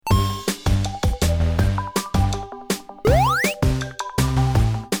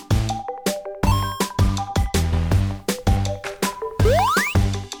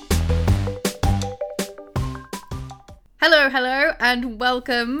Hello, and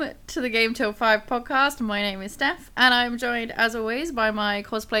welcome to the Game Till 5 podcast. My name is Steph, and I'm joined, as always, by my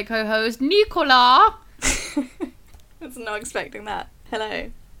cosplay co-host, Nicola. I was not expecting that.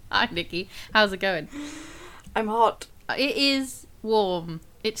 Hello. Hi, Nikki. How's it going? I'm hot. It is warm.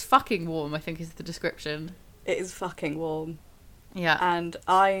 It's fucking warm, I think is the description. It is fucking warm. Yeah. And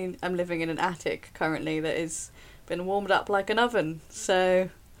I am living in an attic currently that has been warmed up like an oven, so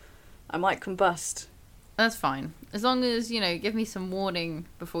I might combust. That's fine. As long as, give me some warning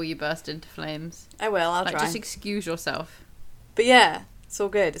before you burst into flames. I will, I'll try. Just excuse yourself. But yeah, it's all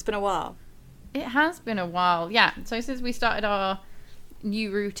good. It's been a while. It has been a while, yeah. So since we started our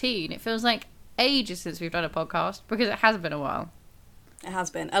new routine, it feels like ages since we've done a podcast, because it has been a while. It has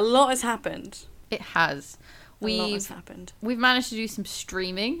been. A lot has happened. It has. A lot has happened. We've managed to do some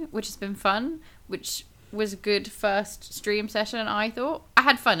streaming, which has been fun, which was a good first stream session, I thought. I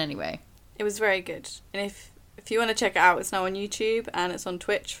had fun anyway. It was very good. And if you want to check it out, it's now on YouTube and it's on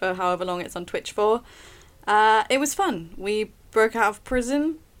Twitch for however long it's on Twitch for. It was fun. We broke out of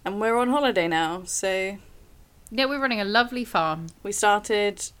prison and we're on holiday now, so... Yeah, we're running a lovely farm. We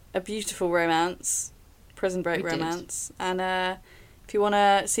started a beautiful romance, prison break romance. And if you want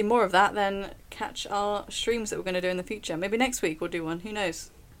to see more of that, then catch our streams that we're going to do in the future. Maybe next week we'll do one. Who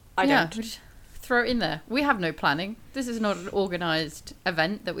knows? I don't. We'll just throw it in there. We have no planning. This is not an organised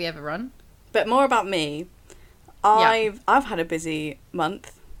event that we ever run. But more about me. I've had a busy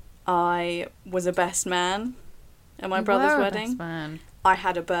month. I was a best man at my brother's wedding. Best man. I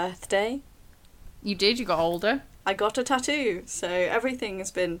had a birthday. You did? You got older? I got a tattoo. So everything has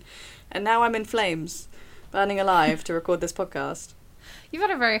been... And now I'm in flames, burning alive to record this podcast. You've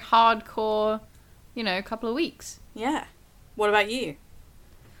had a very hardcore, couple of weeks. Yeah. What about you?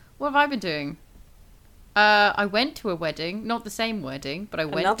 What have I been doing? I went to a wedding, not the same wedding, but I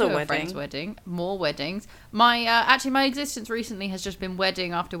went to a friend's wedding. More weddings. My existence recently has just been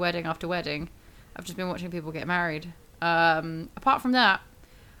wedding after wedding after wedding. I've just been watching people get married. Apart from that,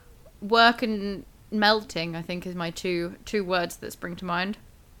 work and melting, I think, is my two words that spring to mind.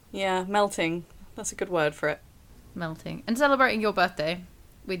 Yeah, melting. That's a good word for it. Melting. And celebrating your birthday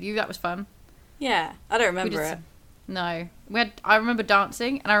with you, that was fun. Yeah, I don't remember it. No. I remember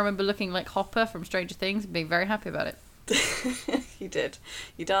dancing, and I remember looking like Hopper from Stranger Things and being very happy about it. You did.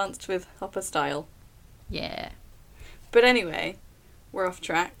 You danced with Hopper style. Yeah. But anyway, we're off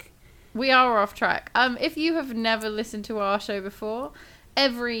track. We are off track. If you have never listened to our show before,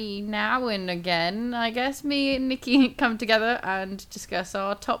 every now and again, I guess, me and Nikki come together and discuss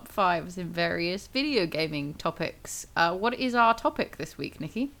our top fives in various video gaming topics. What is our topic this week,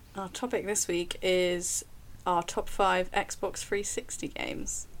 Nikki? Our topic this week is our top 5 Xbox 360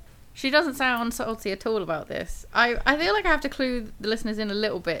 games. She doesn't sound salty at all about this. I feel like I have to clue the listeners in a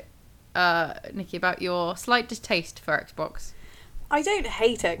little bit, Nikki, about your slight distaste for Xbox. I don't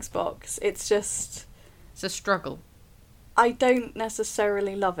hate Xbox. It's just... It's a struggle. I don't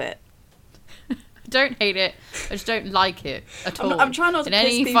necessarily love it. I don't hate it. I just don't like it at all. I'm trying not to piss people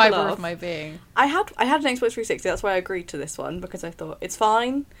off. In any fibre off. of my being. I had an Xbox 360. That's why I agreed to this one, because I thought, it's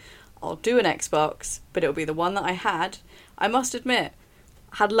fine. I'll do an Xbox, but it'll be the one that I had. I must admit,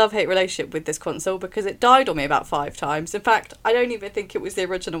 I had a love-hate relationship with this console because it died on me about 5 times. In fact, I don't even think it was the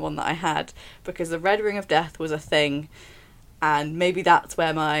original one that I had, because the Red Ring of Death was a thing, and maybe that's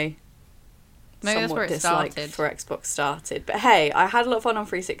where my somewhat dislike for Xbox started. But hey, I had a lot of fun on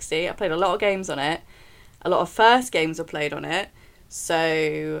 360. I played a lot of games on it. A lot of first games I played on it.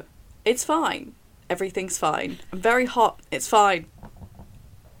 So, it's fine. Everything's fine. I'm very hot. It's fine.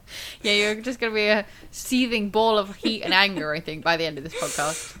 Yeah, you're just going to be a seething ball of heat and anger, I think, by the end of this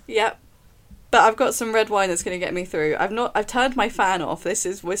podcast. Yep. But I've got some red wine that's going to get me through. I've turned my fan off. This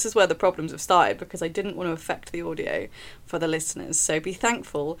is where the problems have started, because I didn't want to affect the audio for the listeners. So be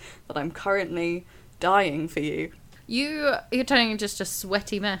thankful that I'm currently dying for you. You're turning into just a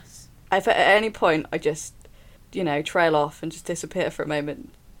sweaty mess. If at any point I just, trail off and just disappear for a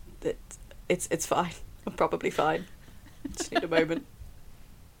moment, it's fine. I'm probably fine. Just need a moment.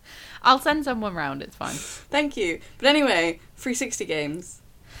 I'll send someone round, it's fine. Thank you. But anyway, 360 games.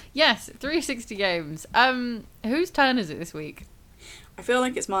 Yes, 360 games. Whose turn is it this week? I feel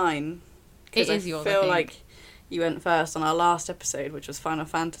like it's mine. It is yours, I feel like you went first on our last episode, which was Final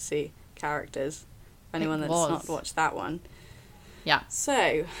Fantasy characters. For anyone that's not watched that one. Yeah.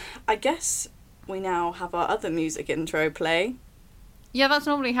 So, I guess we now have our other music intro play. Yeah, that's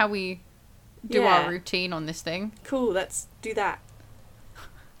normally how we do our routine on this thing. Cool, let's do that.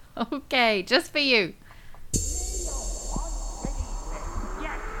 Okay, just for you.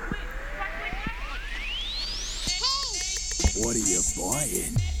 What are you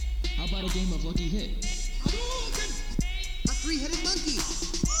buying? How about a game of Lucky Hit? three-headed monkey.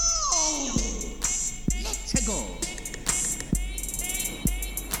 Oh! Let's go.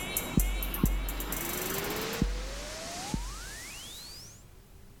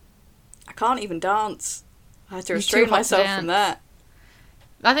 I can't even dance. I had to restrain myself from that.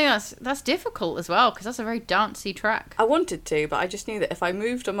 I think that's difficult as well, because that's a very dancey track. I wanted to, but I just knew that if I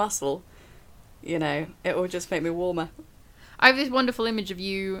moved a muscle, you know, it would just make me warmer. I have this wonderful image of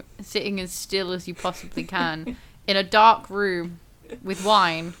you sitting as still as you possibly can in a dark room with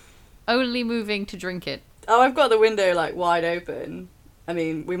wine, only moving to drink it. Oh, I've got the window, like, wide open. I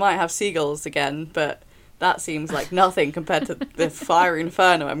mean, we might have seagulls again, but that seems like nothing compared to the fiery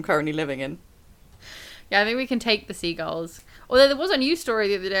inferno I'm currently living in. Yeah, I think we can take the seagulls. Although there was a news story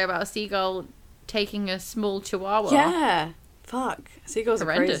the other day about a seagull taking a small chihuahua. Yeah. Fuck. Seagulls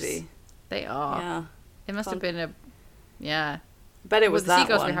Horrendous. are crazy. They are. Yeah. It must have been a... Yeah. I bet it was that one.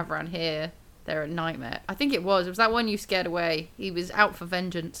 The seagulls we have around here, they're a nightmare. I think it was. It was that one you scared away. He was out for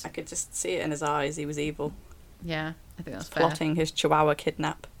vengeance. I could just see it in his eyes. He was evil. Yeah, I think that's fair. Plotting his chihuahua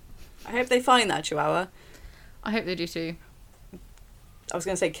kidnap. I hope they find that chihuahua. I hope they do too. I was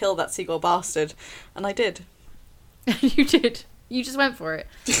going to say kill that seagull bastard, and I did. You did. You just went for it.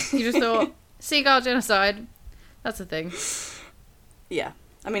 You just thought, seagull genocide, that's a thing. Yeah.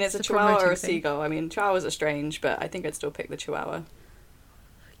 I mean, it's a chihuahua or a seagull. I mean, chihuahuas are strange, but I think I'd still pick the chihuahua.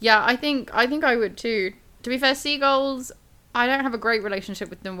 Yeah, I think I would too. To be fair, seagulls, I don't have a great relationship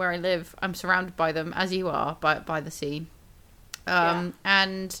with them where I live. I'm surrounded by them, as you are, by the sea.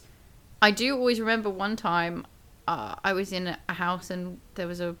 And I do always remember one time I was in a house and there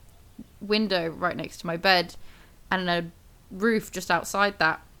was a window right next to my bed and a roof just outside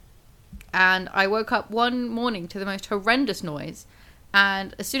that. And I woke up one morning to the most horrendous noise.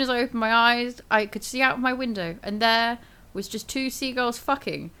 And as soon as I opened my eyes, I could see out of my window. And there was just two seagulls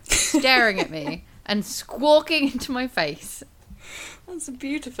fucking, staring at me and squawking into my face. That's a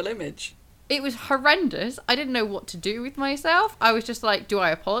beautiful image. It was horrendous. I didn't know what to do with myself. I was just like, do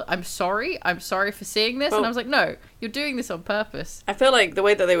I apologize? I'm sorry for seeing this. And I was like, no, you're doing this on purpose. I feel like the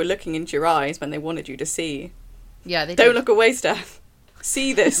way that they were looking into your eyes when they wanted you to see. Yeah, they Don't look away, Steph.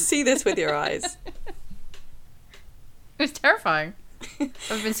 See this with your eyes. It was terrifying.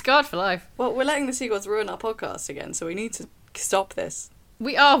 I've been scarred for life. Well, we're letting the seagulls ruin our podcast again, so we need to stop this.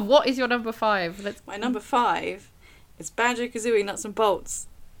 We are. What is your number 5? My number 5 is Banjo-Kazooie Nuts and Bolts.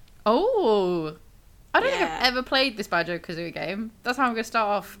 Oh, I don't think I've ever played this Banjo-Kazooie game. That's how I'm going to start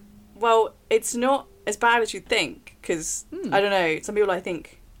off. Well, it's not as bad as you'd think, because, I don't know, some people I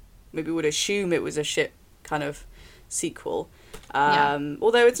think maybe would assume it was a shit kind of sequel.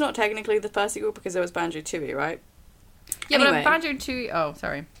 Although it's not technically the first sequel because there was Banjo-Tooie, right? Yeah, anyway. But Banjo-Tooie... Oh,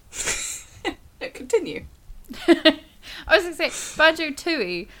 sorry. No, continue. I was going to say,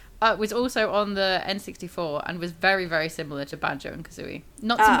 Banjo-Tooie was also on the N64 and was very, very similar to Banjo and Kazooie.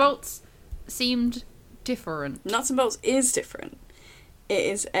 Nuts and Bolts seemed different. Nuts and Bolts is different. It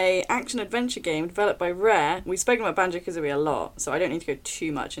is a action-adventure game developed by Rare. We've spoken about Banjo-Kazooie a lot, so I don't need to go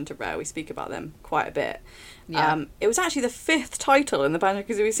too much into Rare. We speak about them quite a bit. Yeah. It was actually the 5th title in the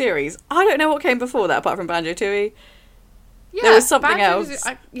Banjo-Kazooie series. I don't know what came before that, apart from Banjo-Tooie. Yeah, there was something else.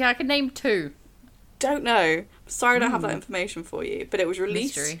 I can name 2. Don't know. Sorry I don't have that information for you. But it was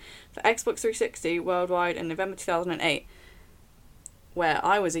released for Xbox 360 worldwide in November 2008, where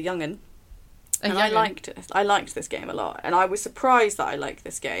I was a young'un. I liked this game a lot. And I was surprised that I liked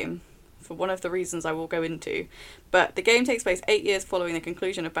this game for one of the reasons I will go into. But the game takes place 8 years following the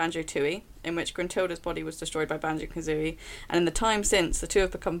conclusion of Banjo-Tooie, in which Gruntilda's body was destroyed by Banjo-Kazooie. And in the time since, the two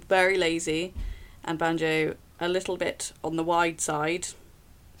have become very lazy, and Banjo a little bit on the wide side,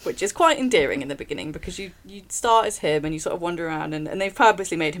 which is quite endearing in the beginning because you start as him and you sort of wander around and they've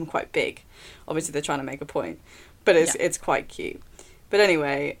purposely made him quite big. Obviously they're trying to make a point, but it's quite cute. But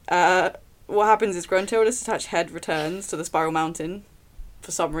anyway, what happens is Gruntilda's detached head returns to the Spiral Mountain for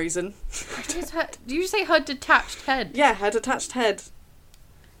some reason. Did you say her detached head? Yeah, her detached head.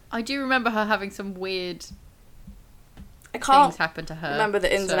 I do remember her having some weird things happen to her. Remember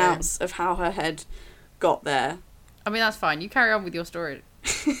the ins and outs of how her head got there. I mean, that's fine. You carry on with your story.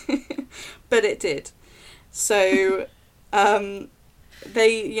 But it did. So,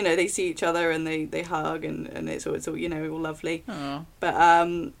 they see each other and they hug and it's all all lovely. Aww.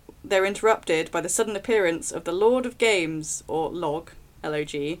 But they're interrupted by the sudden appearance of the Lord of Games, or Log,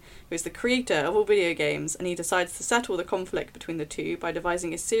 L-O-G, who is the creator of all video games, and he decides to settle the conflict between the two by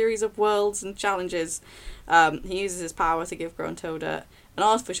devising a series of worlds and challenges. He uses his power to give Gruntilda an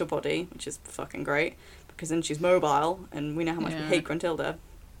artificial body, which is fucking great, because then she's mobile, and we know how much we hate Gruntilda.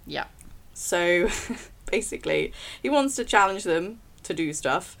 Yeah. So, basically, he wants to challenge them to do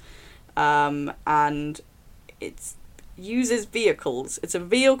stuff, and it's, uses vehicles. It's a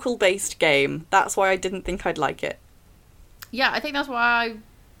vehicle-based game. That's why I didn't think I'd like it. Yeah, I think that's why I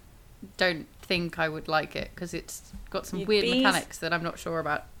don't think I would like it, because it's got some weird mechanics that I'm not sure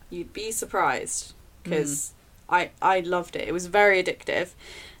about. You'd be surprised, because I loved it. It was very addictive.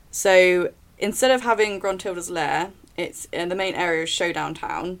 So instead of having Gruntilda's lair, it's in the main area of Showdown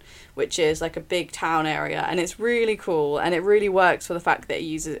Town, which is like a big town area, and it's really cool, and it really works for the fact that it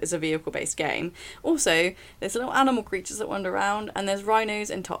uses it as a vehicle-based game. Also, there's little animal creatures that wander around, and there's rhinos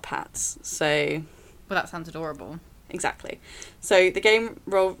in top hats. So, well, that sounds adorable. Exactly. So the game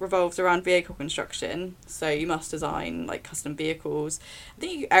revolves around vehicle construction. So you must design like custom vehicles. I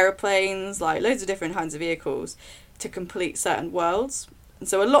think aeroplanes, like loads of different kinds of vehicles to complete certain worlds. And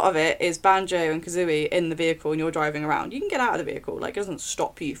so a lot of it is Banjo and Kazooie in the vehicle and you're driving around. You can get out of the vehicle, like it doesn't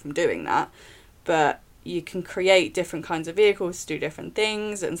stop you from doing that. But you can create different kinds of vehicles to do different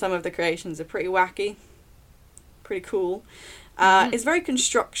things, and some of the creations are pretty wacky. Pretty cool. It's very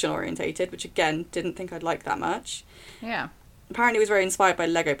construction orientated, which again, didn't think I'd like that much. Yeah. Apparently it was very inspired by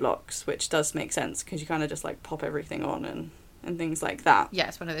Lego blocks, which does make sense because you kind of just like pop everything on and things like that. Yeah,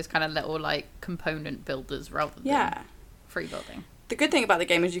 it's one of those kind of little like component builders rather than free building. The good thing about the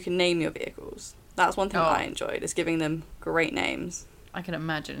game is you can name your vehicles. That's one thing that I enjoyed, is giving them great names. I can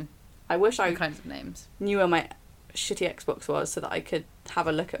imagine. I wish I kinds of names. Knew where my shitty Xbox was so that I could have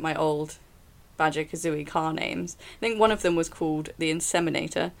a look at my old Banjo-Kazooie car names. I think one of them was called the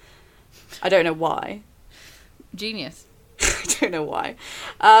Inseminator. I don't know why. Genius. I don't know why.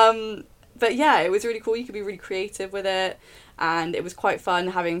 But yeah, it was really cool. You could be really creative with it. And it was quite fun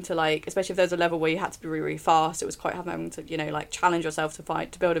having to, like, especially if there's a level where you had to be really, really fast, it was quite having to, you know, like, challenge yourself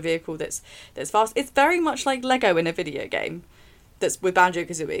to build a vehicle that's fast. It's very much like Lego in a video game that's with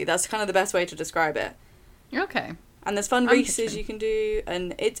Banjo-Kazooie. That's kind of the best way to describe it. Okay. And there's fun races you can do,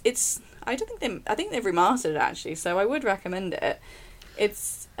 and it's I think they've remastered it actually, so I would recommend it.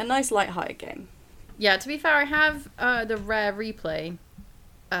 It's a nice light-hearted game. Yeah, to be fair, I have the Rare Replay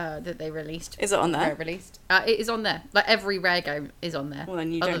that they released. Is it on there? It is on there. Like every Rare game is on there. Well,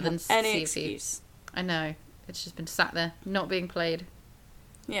 then you don't have any excuse. I know. It's just been sat there, not being played.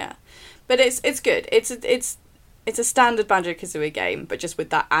 Yeah, but it's good. It's a standard Banjo-Kazooie game, but just with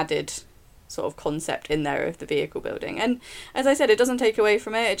that added sort of concept in there of the vehicle building. And as I said, it doesn't take away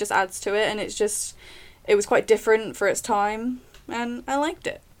from it. It just adds to it, and it was quite different for its time, and I liked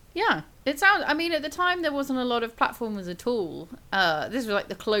it. Yeah. It sounds, I mean, at the time there wasn't a lot of platformers at all. This was like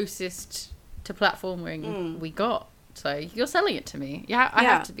the closest to platforming we got. So you're selling it to me. Yeah, I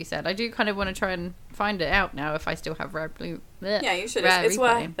have to be said. I do kind of want to try and find it out now if I still have Rare Blue. Yeah, you should. It's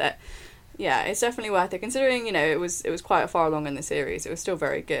worth it. Yeah, it's definitely worth it. Considering, you know, it was quite far along in the series. It was still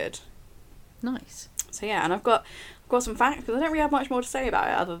very good. Nice. So yeah, and I've got some facts because I don't really have much more to say about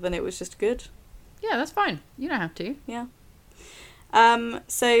it other than it was just good. Yeah, that's fine. You don't have to. Yeah.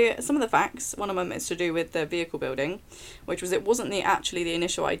 So some of the facts, one of them is to do with the vehicle building, which was it wasn't actually the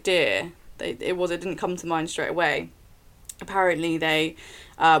initial idea. It didn't come to mind straight away. Apparently they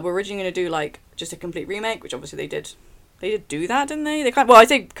were originally going to do like just a complete remake, which obviously they did. They did do that, didn't they? Well, I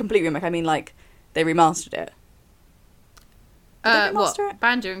say complete remake, I mean like they remastered it. What?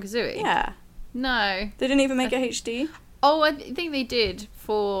 Banjo and Kazooie? Yeah. No. They didn't even make it HD? Oh, I think they did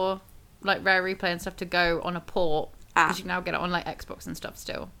for like Rare Replay and stuff to go on a port. Because you can now get it on like Xbox and stuff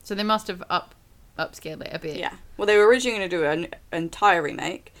still. So they must have upscaled it a bit. Yeah. Well, they were originally going to do an entire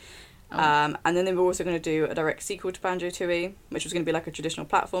remake. And then they were also going to do a direct sequel to Banjo-Tooie, which was going to be like a traditional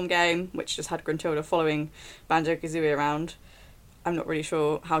platform game, which just had Gruntilda following Banjo-Kazooie around. I'm not really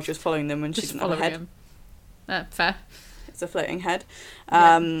sure how she was following them when she didn't have a head. Fair. It's a floating head.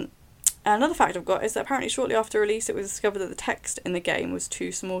 And another fact I've got is that apparently shortly after release it was discovered that the text in the game was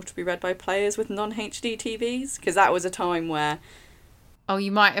too small to be read by players with non-HD TVs, because that was a time where... Oh,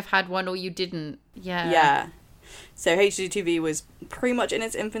 you might have had one or you didn't. Yeah. Yeah. So HD TV was pretty much in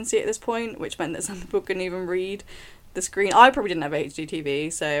its infancy at this point, which meant that some people couldn't even read the screen. I probably didn't have HD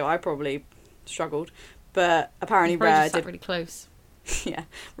TV, so I probably struggled. But apparently Rare did... really close. Yeah,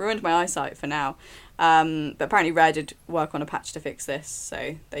 ruined my eyesight for now. But apparently Rare did work on a patch to fix this,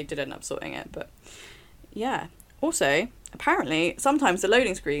 so they did end up sorting it. But yeah. Also, apparently, sometimes the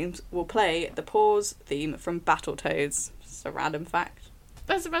loading screens will play the pause theme from Battletoads. Just a random fact.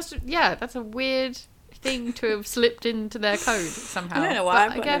 That's a weird thing to have slipped into their code somehow. I don't know why.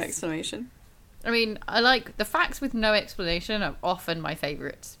 I've got no explanation. I mean, I like the facts with no explanation are often my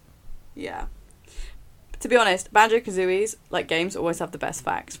favourites. Yeah. To be honest, Banjo-Kazooie's like games always have the best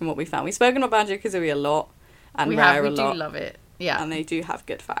facts from what we found. We've spoken about Banjo-Kazooie a lot, and Rare a lot. We do love it. Yeah, and they do have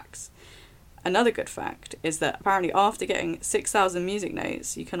good facts. Another good fact is that apparently after getting 6,000 music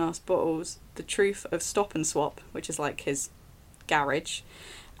notes, you can ask Bottles the truth of Stop and Swap, which is like his garage.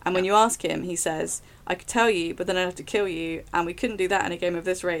 And when you ask him, he says, I could tell you, but then I'd have to kill you, and we couldn't do that in a game of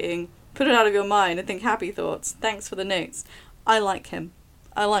this rating. Put it out of your mind and think happy thoughts. Thanks for the notes. I like him.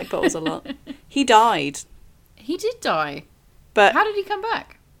 I like Bottles a lot. He died. He did die. But how did he come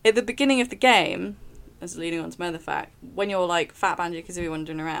back? At the beginning of the game, as leading on to my other fact, when you're like Fat Banjo-Kazooie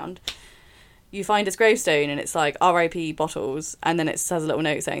wandering around, you find his gravestone and it's like R.I.P. Bottles, and then it has a little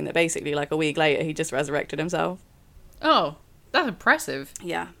note saying that basically like a week later he just resurrected himself. Oh, that's impressive.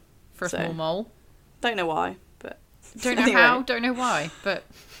 Yeah. For a small mole. Don't know why, but... Don't know anyway. How, don't know why, but...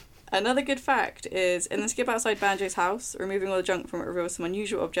 Another good fact is, in the skip outside Banjo's house, removing all the junk from it reveals some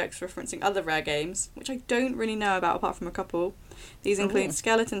unusual objects referencing other rare games, which I don't really know about apart from a couple. These include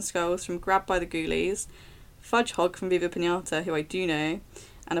skeleton skulls from Grabbed by the Ghoulies, Fudge Hog from Viva Pinata, who I do know,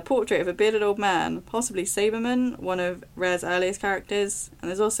 and a portrait of a bearded old man, possibly Saberman, one of Rare's earliest characters, and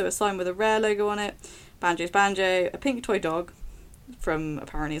there's also a sign with a Rare logo on it, Banjo's Banjo, a pink toy dog, from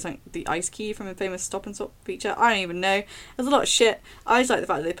apparently it's like the Ice Key from a famous Stop and Swap feature. I don't even know. There's a lot of shit. I just like the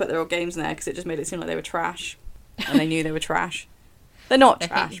fact that they put their old games in there because it just made it seem like they were trash, and they knew they were trash. They're not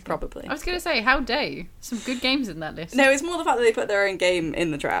trash, probably. I was gonna say, how dare you? Some good games in that list. No, it's more the fact that they put their own game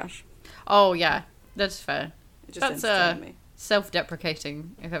in the trash. Oh yeah, that's fair. It just that's me.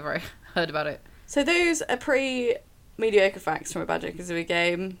 Self-deprecating if ever I heard about it. So those are pretty mediocre facts from a Banjo-Kazooie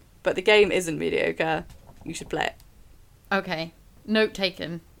game, but the game isn't mediocre. You should play it. Okay. Note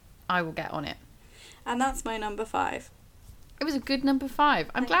taken. I will get on it. And that's my number 5. It was a good number 5.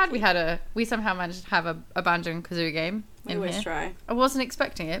 I'm glad we somehow managed to have a Banjo and Kazooie game in here. We always here. try. I wasn't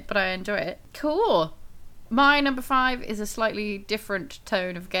expecting it, but I enjoy it. Cool. My number 5 is a slightly different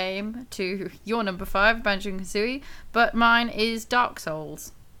tone of game to your number 5, Banjo and Kazooie, but mine is Dark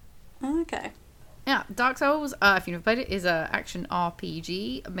Souls. Okay. Yeah, Dark Souls, if you've never played it, is an action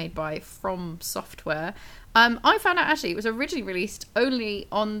RPG made by From Software. I found out actually it was originally released only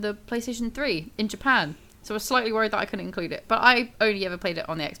on the PlayStation 3 in Japan, so I was slightly worried that I couldn't include it. But I only ever played it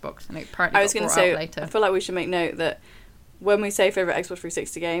on the Xbox, and it apparently got brought out later. I feel like we should make note that when we say favourite Xbox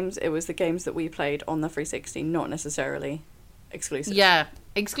 360 games, it was the games that we played on the 360, not necessarily exclusives. Yeah,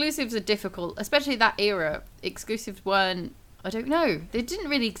 exclusives are difficult, especially that era. Exclusives weren't, I don't know, they didn't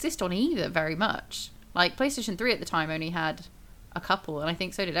really exist on either very much. Like, PlayStation 3 at the time only had a couple, and I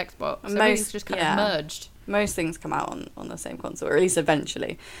think so did Xbox. So most just kind of merged. Most things come out on the same console, or at least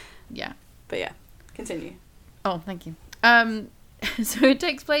eventually. Yeah. But yeah, continue. Oh, thank you. So it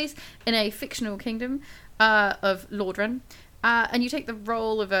takes place in a fictional kingdom of Lordran, and you take the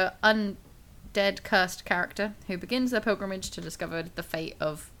role of a undead cursed character who begins their pilgrimage to discover the fate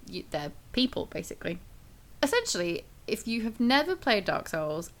of their people, basically. Essentially, if you have never played Dark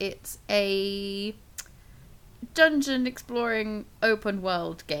Souls, it's a dungeon exploring open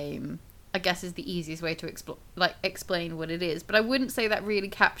world game, I guess is the easiest way to explain what it is. But I wouldn't say that really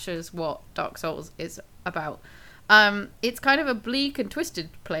captures what Dark Souls is about. It's kind of a bleak and twisted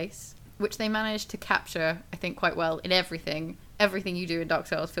place, which they managed to capture, I think, quite well in everything. Everything you do in Dark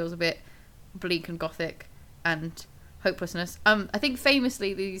Souls feels a bit bleak and gothic and hopelessness. I think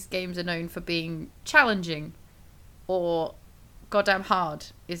famously these games are known for being challenging or goddamn hard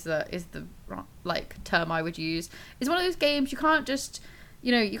is the like term I would use. It's one of those games you can't just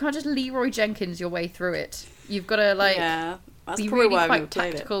Leroy Jenkins your way through it. You've got to be really quite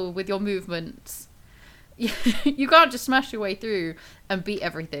tactical with your movements. You can't just smash your way through and beat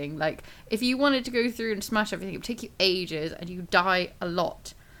everything. Like, if you wanted to go through and smash everything, it would take you ages and you die a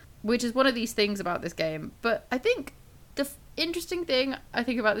lot, which is one of these things about this game. But I think the interesting thing I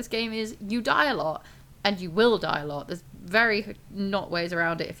think about this game is you die a lot, and you will die a lot. There's very not ways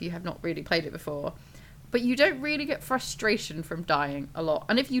around it if you have not really played it before. But you don't really get frustration from dying a lot.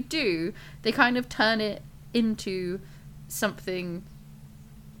 And if you do, they kind of turn it into something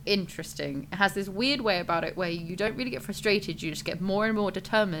interesting. It has this weird way about it where you don't really get frustrated. You just get more and more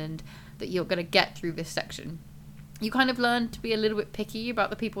determined that you're going to get through this section. You kind of learn to be a little bit picky about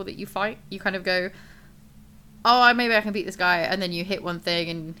the people that you fight. You kind of go, oh, maybe I can beat this guy, and then you hit one thing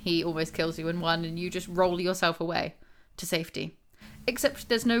and he almost kills you in one, and you just roll yourself away to safety. Except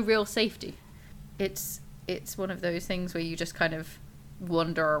there's no real safety. It's one of those things where you just kind of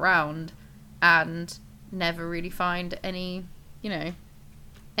wander around and never really find any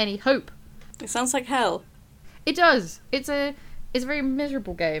hope. It sounds like hell. It does. It's a very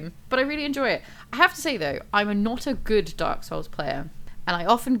miserable game, but I really enjoy it. I have to say though, I'm not a good Dark Souls player, and I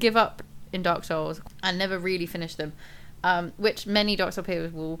often give up in Dark Souls and never really finish them, which many Dark Souls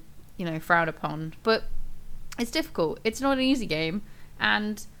players will, frown upon. But it's difficult. It's not an easy game,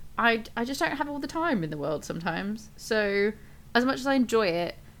 and I just don't have all the time in the world sometimes. So as much as I enjoy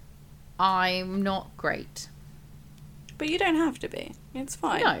it, I'm not great. But you don't have to be. It's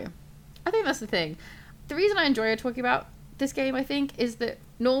fine. No. I think that's the thing. The reason I enjoy talking about this game, I think, is that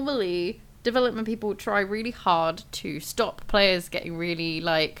normally development people try really hard to stop players getting really,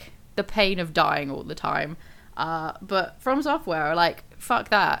 like, the pain of dying all the time. But From Software are like, fuck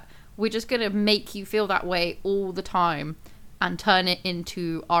that. We're just going to make you feel that way all the time and turn it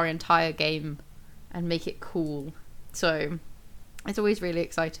into our entire game and make it cool. So it's always really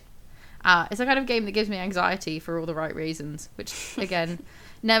exciting. It's a kind of game that gives me anxiety for all the right reasons, which, again,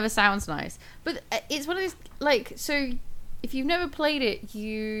 never sounds nice. But it's one of those, like, so if you've never played it,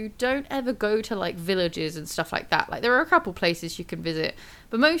 you don't ever go to, like, villages and stuff like that. Like, there are a couple places you can visit,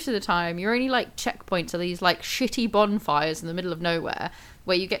 but most of the time, you're only, like, checkpoints are these, like, shitty bonfires in the middle of nowhere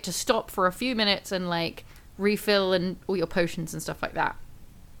where you get to stop for a few minutes and, like, refill and all your potions and stuff like that.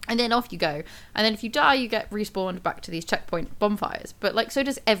 And then off you go. And then if you die, you get respawned back to these checkpoint bonfires. But, like, so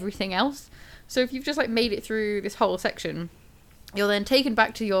does everything else. So if you've just, like, made it through this whole section, you're then taken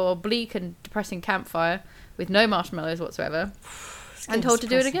back to your bleak and depressing campfire with no marshmallows whatsoever and told to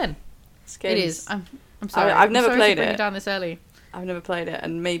do it again. It is. I'm sorry. I've never played it. it Down this early. I've never played it,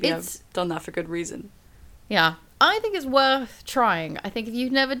 and maybe I've done that for good reason. Yeah. I think it's worth trying. I think if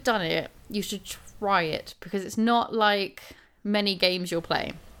you've never done it, you should try it, because it's not like many games you'll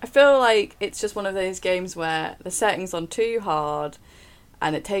play. I feel like it's just one of those games where the setting's on too hard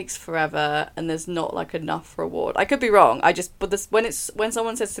and it takes forever and there's not, like, enough reward. I could be wrong. When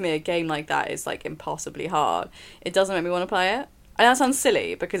someone says to me a game like that is, like, impossibly hard, it doesn't make me want to play it. And that sounds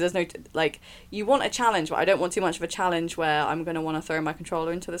silly, because there's no, like, you want a challenge, but I don't want too much of a challenge where I'm going to want to throw my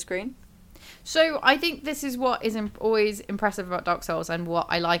controller into the screen. So I think this is what is always impressive about Dark Souls, and what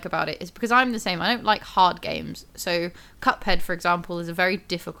I like about it is because I'm the same. I don't like hard games. So Cuphead, for example, is a very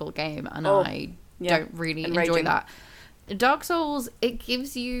difficult game, and I don't really enjoy that. Dark Souls, it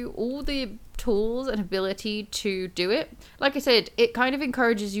gives you all the tools and ability to do it. Like I said, it kind of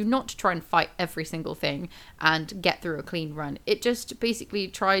encourages you not to try and fight every single thing and get through a clean run. It just basically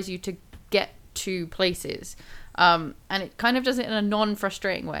tries you to get to places. And it kind of does it in a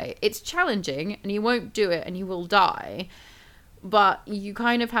non-frustrating way. It's challenging, and you won't do it, and you will die. But you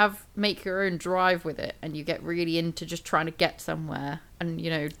kind of make your own drive with it, and you get really into just trying to get somewhere and,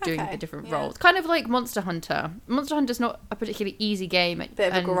 doing the different roles. Kind of like Monster Hunter. Monster Hunter's not a particularly easy game.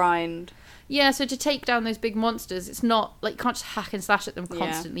 Bit of a grind. Yeah, so to take down those big monsters, it's not, like, you can't just hack and slash at them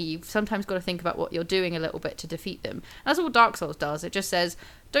constantly. You've sometimes got to think about what you're doing a little bit to defeat them. And that's all Dark Souls does. It just says,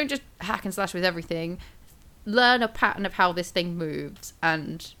 don't just hack and slash with everything. Learn a pattern of how this thing moves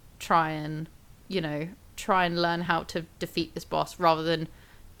and try and learn how to defeat this boss, rather than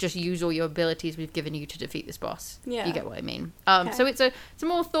just use all your abilities we've given you to defeat this boss. Yeah. You get what I mean? Okay. So it's a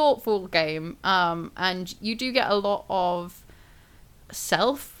more thoughtful game, and you do get a lot of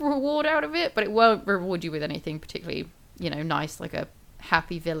self-reward out of it, but it won't reward you with anything particularly, nice, like a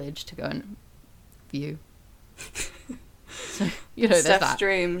happy village to go and view. So, there's Steph's that.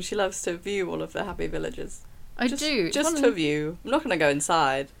 dream. She loves to view all of the happy villages. Just to view. I'm not going to go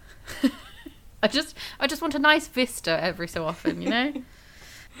inside. I just want a nice vista every so often,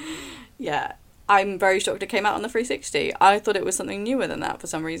 Yeah. I'm very shocked it came out on the 360. I thought it was something newer than that for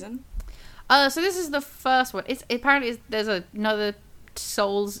some reason. So this is the first one. There's another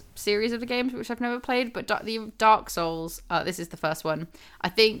Souls series of the games which I've never played, but the Dark Souls, this is the first one. I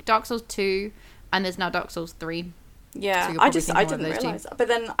think Dark Souls 2, and there's now Dark Souls 3. Yeah, so I didn't realise that. But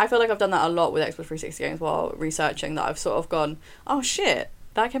then I feel like I've done that a lot with Xbox 360 games while researching, that I've sort of gone, oh shit,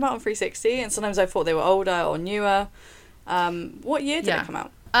 that came out on 360, and sometimes I thought they were older or newer. What year did it come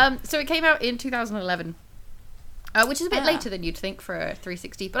out? So it came out in 2011, which is a bit later than you'd think for a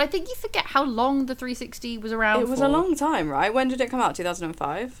 360, but I think you forget how long the 360 was around for. It was a long time, right? When did it come out?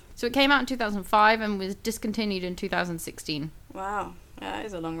 2005? So it came out in 2005 and was discontinued in 2016. Wow. Yeah, it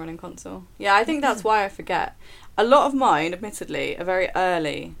is a long-running console. Yeah, I think that's why I forget. A lot of mine, admittedly, are very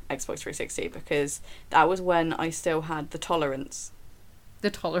early Xbox 360, because that was when I still had the tolerance.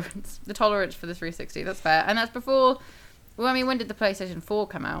 The tolerance for the 360, that's fair. And that's before, well, I mean, when did the PlayStation 4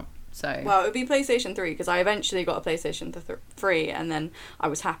 come out? So. Well, it would be PlayStation 3, because I eventually got a PlayStation 3, and then I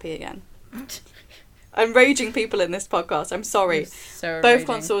was happy again. I'm raging people in this podcast, I'm sorry. Both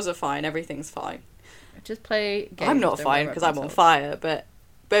consoles are fine, everything's fine. Just play games. I'm not fine because I'm on fire, but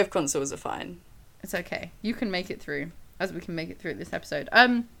both consoles are fine. It's okay. You can make it through, as we can make it through this episode.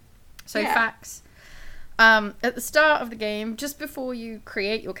 Facts. At the start of the game, just before you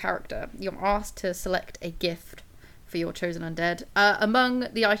create your character, you're asked to select a gift for your chosen undead. Among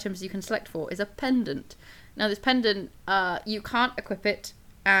the items you can select for is a pendant. Now, this pendant, you can't equip it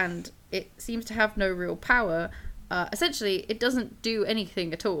and it seems to have no real power. Essentially, it doesn't do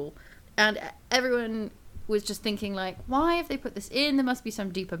anything at all. And everyone was just thinking, like, why have they put this in? There must be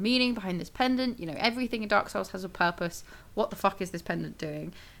some deeper meaning behind this pendant. You know, everything in Dark Souls has a purpose. What the fuck is this pendant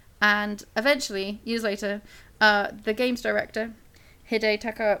doing? And eventually, years later, the game's director,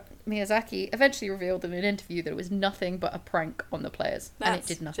 Hidetaka Miyazaki, eventually revealed in an interview that it was nothing but a prank on the players. And it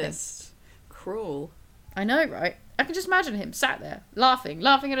did nothing. Just cruel. I know, right? I can just imagine him sat there laughing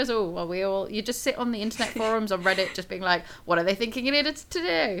at us all while you just sit on the internet forums on Reddit just being like, what are they thinking it is to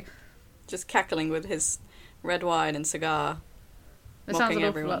do? Just cackling with his red wine and cigar. It sounds an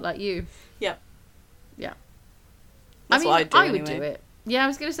awful lot like you. Yep. Yeah. That's what I'd do I would do it. Yeah, I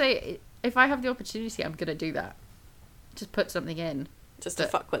was going to say, if I have the opportunity, I'm going to do that. Just put something in. Just to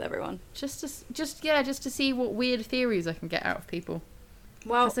fuck with everyone. Just to see what weird theories I can get out of people.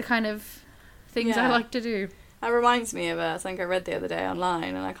 Well, that's the kind of things I like to do. That reminds me of something I read the other day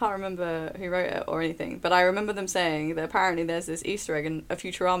online, and I can't remember who wrote it or anything, but I remember them saying that apparently there's this Easter egg in a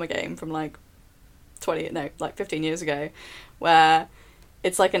Futurama game from 15 years ago, where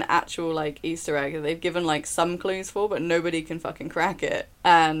it's like an actual like Easter egg that they've given like some clues for, but nobody can fucking crack it,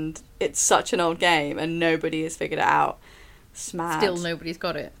 and it's such an old game and nobody has figured it out. It's mad. Still nobody's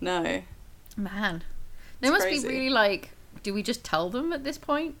got it. No. Man. They must be really like, do we just tell them at this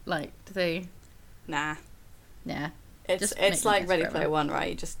point? Like, do they... Nah. Nah. It's like Ready Player One,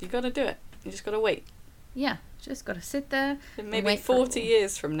 right? You gotta do it. You just gotta wait. Yeah. Just gotta sit there. And maybe 40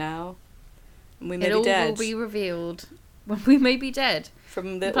 years from now, we may be dead. It all will be revealed when we may be dead.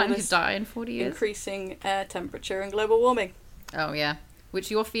 From planning to die in 40 years. Increasing air temperature and global warming. Oh, yeah. Which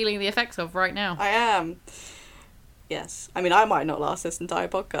you're feeling the effects of right now. I am. Yes. I mean, I might not last this entire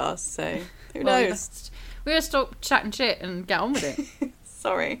podcast, so who knows? We're going to stop chatting shit and get on with it.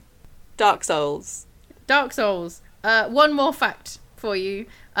 Sorry. Dark Souls. One more fact for you.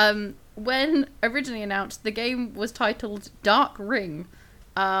 When originally announced, the game was titled Dark Ring.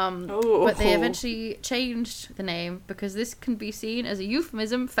 But they eventually changed the name because this can be seen as a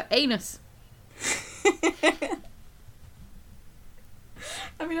euphemism for anus.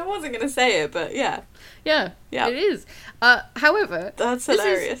 I mean, I wasn't going to say it, but yeah. Yeah, it is. However, that's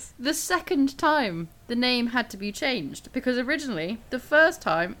hilarious. This is the second time the name had to be changed, because originally, the first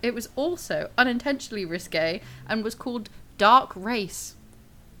time, it was also unintentionally risque and was called Dark Race.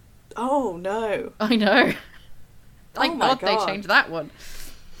 Oh, no. I know. Thank God they changed that one.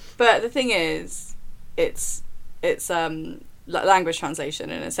 But the thing is, it's language translation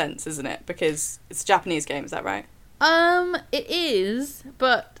in a sense, isn't it? Because it's a Japanese game, is that right? It is,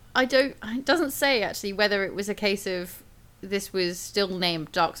 but it doesn't say actually whether it was a case of this was still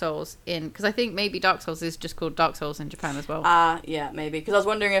named Dark Souls because I think maybe Dark Souls is just called Dark Souls in Japan as well. Yeah, maybe. Because I was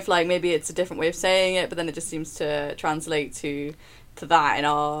wondering if maybe it's a different way of saying it, but then it just seems to translate to that in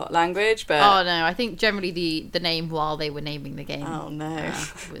our language. But oh no, I think generally the name while they were naming the game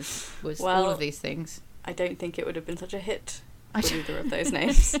was all of these things. I don't think it would have been such a hit with either of those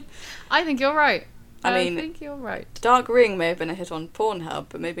names. I think you're right. I think you're right. Dark Ring may have been a hit on Pornhub,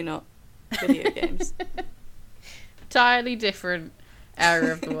 but maybe not video games. Entirely different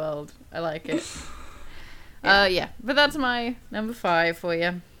area of the world. I like it. Yeah. But that's my number 5 for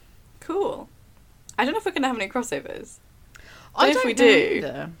you. Cool. I don't know if we're going to have any crossovers. But if we do,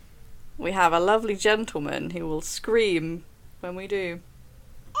 either. We have a lovely gentleman who will scream when we do.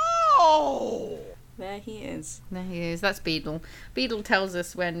 Oh! There he is. That's Beadle. Beadle tells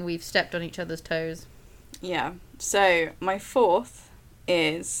us when we've stepped on each other's toes. Yeah. So, my 4th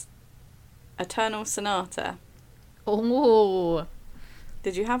is Eternal Sonata. Oh!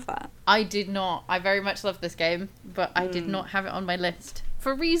 Did you have that? I did not. I very much love this game, but I did not have it on my list.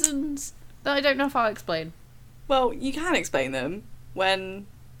 For reasons that I don't know if I'll explain. Well, you can explain them when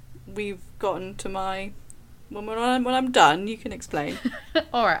we've gotten to my... When I'm done, you can explain.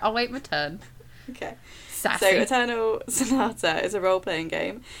 Alright, I'll wait my turn. Okay. Sassy. So, Eternal Sonata is a role-playing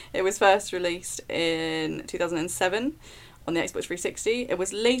game. It was first released in 2007 on the Xbox 360. It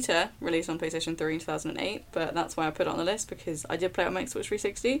was later released on PlayStation 3 in 2008, but that's why I put it on the list, because I did play it on my Xbox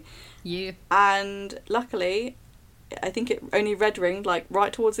 360. Yeah. And luckily, I think it only red ringed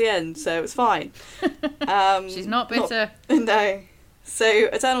right towards the end, so it was fine. She's not bitter. No. So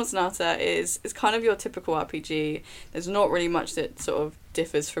Eternal Sonata is kind of your typical RPG. There's not really much that sort of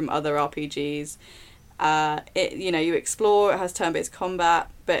differs from other RPGs. You explore, it has turn-based combat,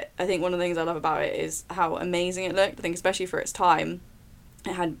 but I think one of the things I love about it is how amazing it looked. I think especially for its time,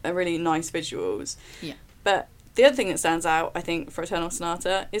 it had a really nice visuals. Yeah. But the other thing that stands out, I think, for Eternal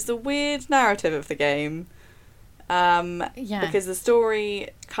Sonata is the weird narrative of the game. Because the story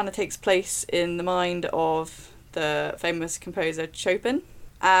kind of takes place in the mind of the famous composer Chopin,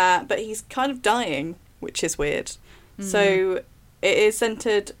 but he's kind of dying, which is weird. So it is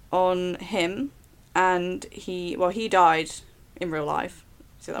centred on him, and he died in real life,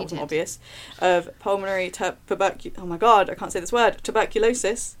 so that wasn't obvious, of pulmonary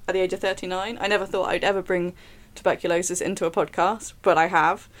tuberculosis at the age of 39. I never thought I'd ever bring tuberculosis into a podcast, but I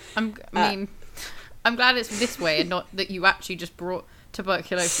have. I'm glad it's this way and not that you actually just brought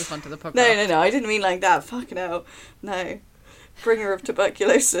tuberculosis onto the podcast. No, I didn't mean like that. Fucking hell. No. Bringer of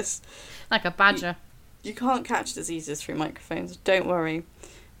tuberculosis. Like a badger. You can't catch diseases through microphones, don't worry.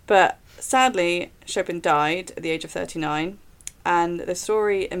 But sadly, Chopin died at the age of 39, and the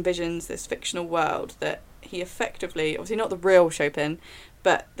story envisions this fictional world that he effectively, obviously not the real Chopin,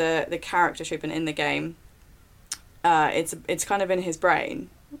 but the character Chopin in the game, it's kind of in his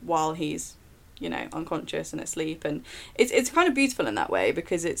brain while he's, you know, unconscious and asleep, and it's kind of beautiful in that way,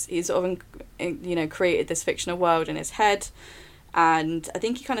 because he's sort of, you know, created this fictional world in his head. And I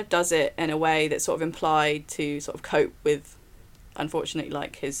think he kind of does it in a way that's sort of implied to sort of cope with, unfortunately,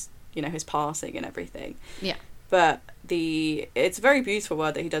 like his passing and everything. Yeah. But it's a very beautiful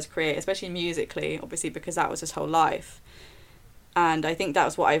world that he does create, especially musically, obviously, because that was his whole life. And I think that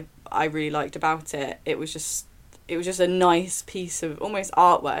was what I really liked about it. It was just a nice piece of almost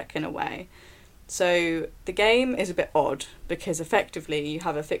artwork in a way. So the game is a bit odd, because effectively you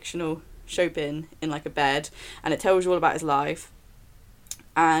have a fictional Chopin in like a bed, and it tells you all about his life.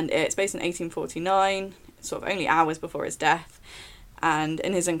 And it's based in 1849, sort of only hours before his death. And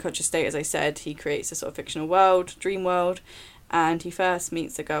in his unconscious state, as I said, he creates a sort of fictional world, dream world, and he first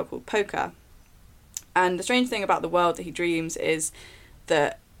meets a girl called Polka. And the strange thing about the world that he dreams is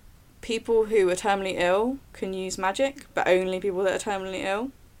that people who are terminally ill can use magic, but only people that are terminally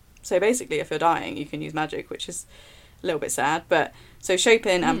ill. So basically, if you're dying, you can use magic, which is a little bit sad. But so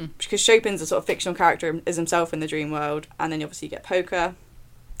Chopin, because Chopin's a sort of fictional character is himself in the dream world, and then obviously you get Polka.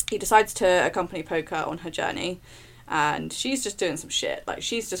 He decides to accompany Polka on her journey, and she's just doing some shit. Like,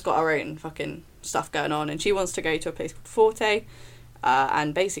 she's just got her own fucking stuff going on, and she wants to go to a place called Forte,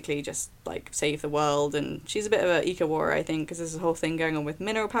 and basically just, like, save the world. And she's a bit of an eco-warrior, I think, because there's a whole thing going on with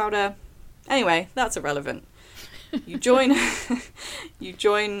mineral powder. Anyway, that's irrelevant. You join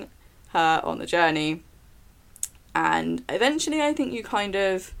her on the journey, and eventually I think you kind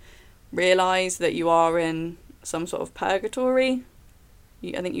of realise that you are in some sort of purgatory.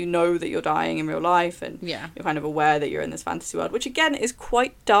 I think you know that you're dying in real life, and you're kind of aware that you're in this fantasy world, which again is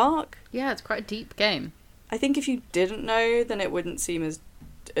quite dark. Yeah, it's quite a deep game. I think if you didn't know, then it wouldn't seem as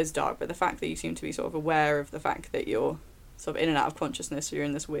dark, but the fact that you seem to be sort of aware of the fact that you're sort of in and out of consciousness, so you're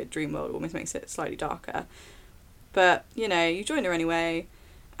in this weird dream world, almost makes it slightly darker. But, you know, you join her anyway,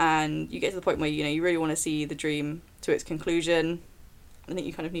 and you get to the point where, you know, you really want to see the dream to its conclusion. I think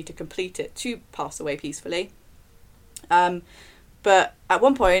you kind of need to complete it to pass away peacefully. But at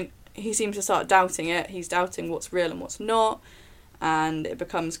one point, he seems to start doubting it. He's doubting what's real and what's not. And it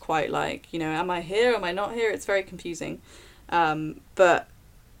becomes quite like, you know, am I here? Am I not here? It's very confusing. But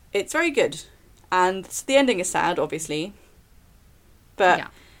it's very good. And the ending is sad, obviously. But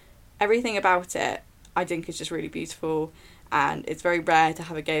everything about it, I think, is just really beautiful. And it's very rare to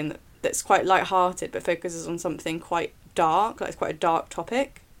have a game that's quite light-hearted, but focuses on something quite dark. Like, it's quite a dark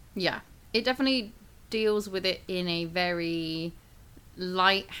topic. Yeah. It definitely deals with it in a very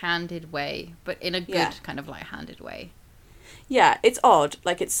light-handed way, but in a good kind of light-handed way. Yeah, it's odd.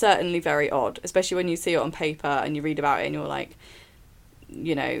 Like, it's certainly very odd, especially when you see it on paper and you read about it and you're like,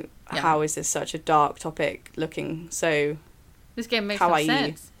 you know, how is this such a dark topic looking so this game makes no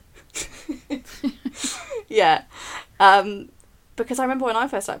sense. Yeah. Because I remember when I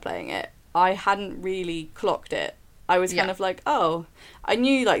first started playing it, I hadn't really clocked it. I was kind of like, oh, I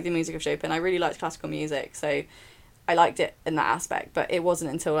knew, like, the music of Chopin. I really liked classical music, so I liked it in that aspect. But it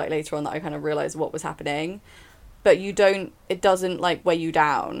wasn't until, like, later on that I kind of realised what was happening. But it doesn't, like, weigh you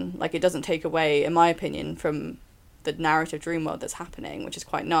down. Like, it doesn't take away, in my opinion, from the narrative dream world that's happening, which is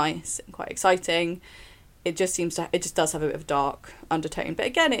quite nice and quite exciting. It just does have a bit of dark undertone. But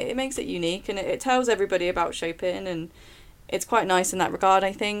again, it makes it unique, and it tells everybody about Chopin, and it's quite nice in that regard,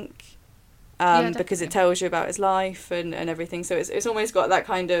 I think. Because it tells you about his life and everything. So it's almost got that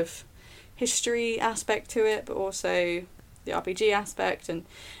kind of history aspect to it, but also the RPG aspect and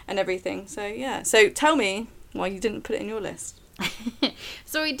everything. So, yeah. So tell me why you didn't put it in your list.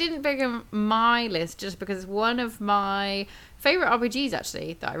 So it didn't pick on my list just because it's one of my favourite RPGs,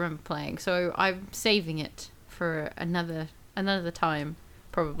 actually, that I remember playing. So I'm saving it for another time,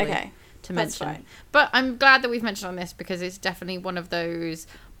 probably, to mention. That's fine. But I'm glad that we've mentioned on this because it's definitely one of those,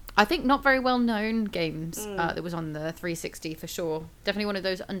 I think, not very well known games that was on the 360 for sure. Definitely one of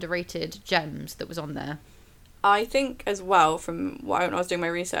those underrated gems that was on there. I think as well, from when I was doing my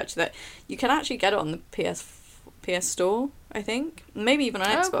research, that you can actually get it on the PS Store, I think. Maybe even on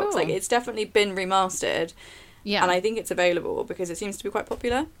Xbox. Cool. Like, it's definitely been remastered. Yeah. And I think it's available because it seems to be quite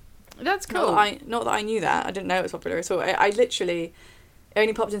popular. That's cool. Not that I knew that. I didn't know it was popular at all. I literally... It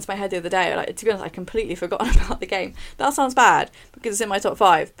only popped into my head the other day. Like, to be honest, I'd completely forgotten about the game. That sounds bad because it's in my top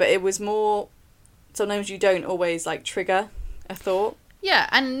 5, but it was more... Sometimes you don't always, like, trigger a thought. Yeah,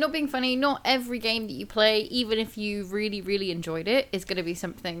 and not being funny, not every game that you play, even if you really, really enjoyed it, is going to be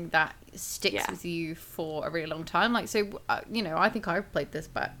something that sticks with you for a really long time. Like, so, I think I played this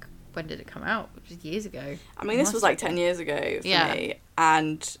back, when did it come out? Which was years ago. I mean, this was like 10 years ago for me,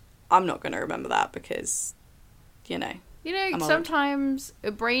 and I'm not going to remember that because, sometimes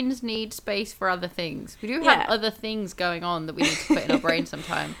brains need space for other things. We do have other things going on that we need to put in our brain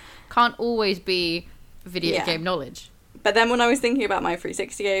sometimes. Can't always be video game knowledge. But then when I was thinking about my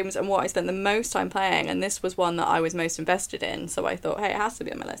 360 games and what I spent the most time playing, and this was one that I was most invested in, so I thought, hey, it has to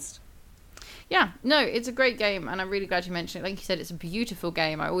be on my list. Yeah, no, it's a great game, and I'm really glad you mentioned it. Like you said, it's a beautiful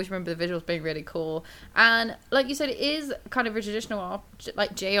game. I always remember the visuals being really cool. And like you said, it is kind of a traditional,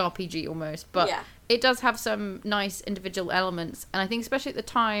 like, JRPG almost, but it does have some nice individual elements. And I think especially at the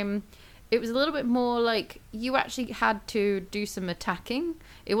time, it was a little bit more like you actually had to do some attacking.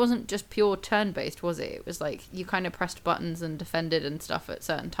 It wasn't just pure turn-based, was it? It was like you kind of pressed buttons and defended and stuff at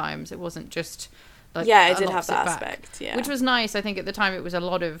certain times. It wasn't just like... Yeah, it did have that aspect, yeah. Which was nice. I think at the time it was a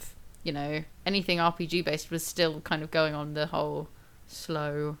lot of... anything RPG based was still kind of going on the whole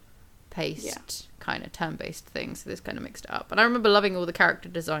slow paced kind of turn based thing, so this kind of mixed it up. And I remember loving all the character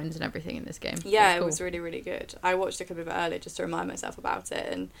designs and everything in this game. It was really, really good. I watched a clip of it earlier just to remind myself about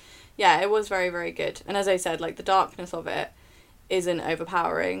it, and it was very, very good. And as I said, like, the darkness of it isn't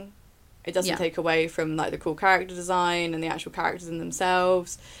overpowering. It doesn't take away from, like, the cool character design and the actual characters in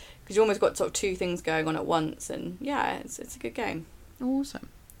themselves, because you almost got sort of two things going on at once, and it's a good game. Awesome.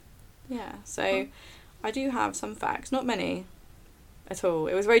 Yeah, so I do have some facts. Not many at all.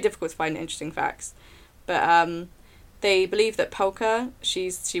 It was very difficult to find interesting facts. But they believe that Polka,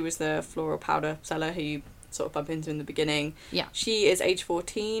 she was the floral powder seller who you sort of bump into in the beginning. Yeah. She is age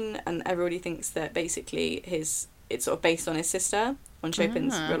 14, and everybody thinks that basically it's sort of based on his sister, on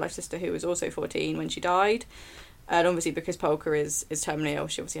Chopin's real-life sister, who was also 14 when she died. And obviously, because Polka is terminally ill,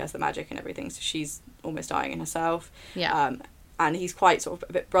 she obviously has the magic and everything, so she's almost dying in herself. Yeah. And he's quite sort of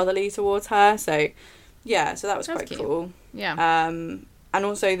a bit brotherly towards her, so that was quite cool. Yeah. And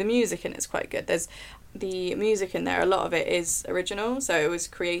also the music in it's quite good. There's the music in there, a lot of it is original, so it was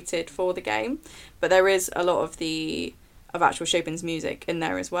created for the game, but there is a lot of actual Chopin's music in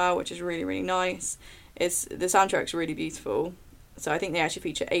there as well, which is really, really nice. The soundtrack's really beautiful, so I think they actually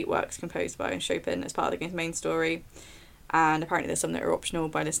feature 8 works composed by Chopin as part of the game's main story, and apparently there's some that are optional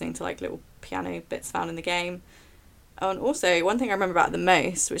by listening to, like, little piano bits found in the game. And also, one thing I remember about it the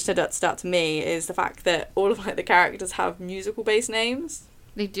most, which stood out to me, is the fact that all of, like, the characters have musical-based names.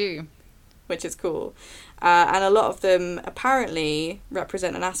 They do. Which is cool. And a lot of them apparently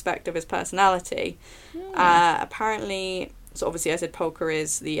represent an aspect of his personality. Apparently, so obviously I said Polka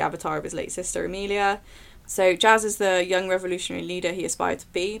is the avatar of his late sister, Emilia. So Jazz is the young revolutionary leader he aspired to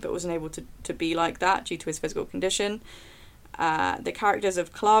be, but wasn't able to be like that due to his physical condition. The characters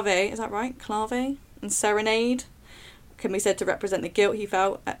of Clave, is that right? Clave? And Serenade can be said to represent the guilt he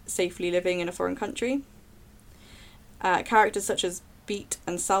felt at safely living in a foreign country. Characters such as Beat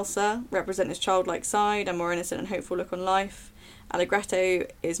and Salsa represent his childlike side and more innocent and hopeful look on life. Allegretto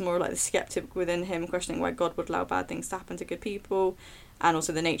is more like the skeptic within him, questioning why God would allow bad things to happen to good people, and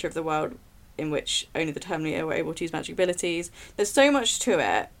also the nature of the world in which only the terminally ill were able to use magic abilities. There's so much to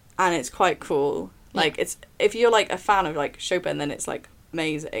it, and it's quite cool. Like, it's, if you're like a fan of like Chopin, then it's like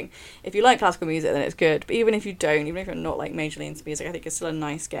amazing. If you like classical music, then it's good. But even if you don't, even if you're not like majorly into music, I think it's still a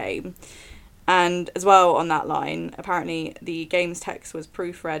nice game. And as well, on that line, apparently the game's text was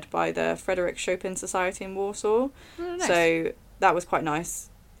proofread by the Frederick Chopin Society in Warsaw. Oh, nice. So that was quite nice.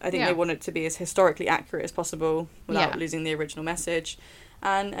 I think they wanted it to be as historically accurate as possible without losing the original message.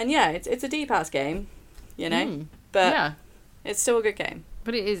 And it's a deep ass game, you know, but it's still a good game.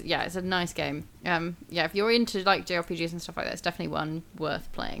 But it is, it's a nice game. If you're into like JRPGs and stuff like that, it's definitely one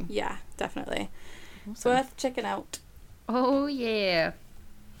worth playing. Yeah, definitely. Awesome. Worth checking out. Oh yeah.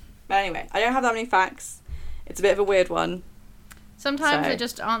 But anyway, I don't have that many facts. It's a bit of a weird one. Sometimes there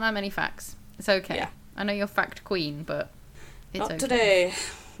just aren't that many facts. It's okay. Yeah. I know you're fact queen, but it's not okay. today.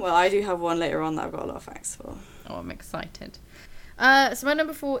 Well, I do have one later on that I've got a lot of facts for. Oh, I'm excited. So my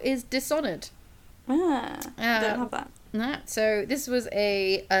number 4 is Dishonored. I don't have that. So this was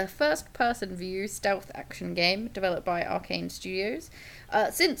a first-person view stealth action game developed by Arcane Studios.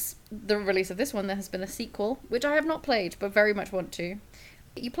 Since the release of this one, there has been a sequel, which I have not played, but very much want to.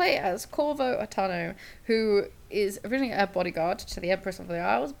 You play as Corvo Attano, who is originally a bodyguard to the Empress of the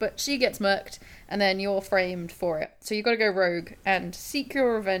Isles, but she gets murked, and then you're framed for it. So you've got to go rogue and seek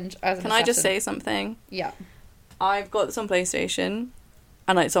your revenge as an assassin. Can I just say something? Yeah. I've got this on PlayStation,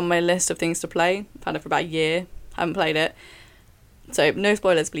 and it's on my list of things to play. I've had it for about a year. Haven't played it. So, no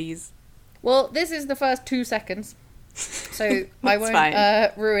spoilers, please. Well, this is the first 2 seconds. So I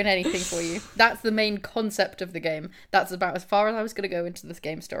won't ruin anything for you. That's the main concept of the game. That's about as far as I was going to go into this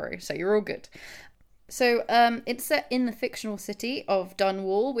game story. So you're all good. So it's set in the fictional city of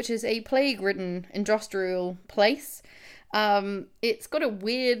Dunwall, which is a plague-ridden industrial place. It's got a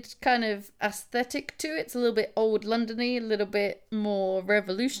weird kind of aesthetic to it. It's a little bit old London-y, a little bit more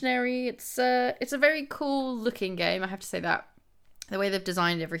revolutionary. It's a very cool looking game, I have to say that. The way they've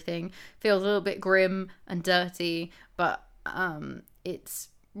designed everything feels a little bit grim and dirty, but it's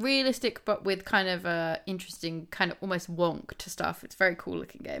realistic, but with kind of a interesting, kind of almost wonk to stuff. It's a very cool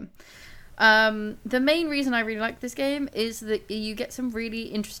looking game. The main reason I really like this game is that you get some really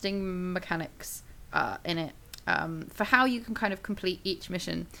interesting mechanics in it for how you can kind of complete each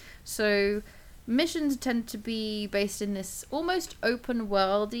mission. So missions tend to be based in this almost open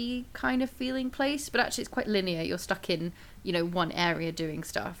worldy kind of feeling place, but actually it's quite linear. You're stuck in, one area doing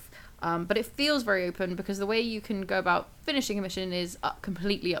stuff. But it feels very open because the way you can go about finishing a mission is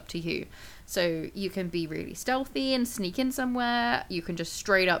completely up to you. So you can be really stealthy and sneak in somewhere. You can just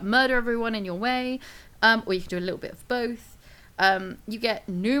straight up murder everyone in your way. Or you can do a little bit of both. You get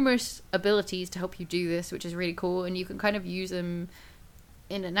numerous abilities to help you do this, which is really cool. And you can kind of use them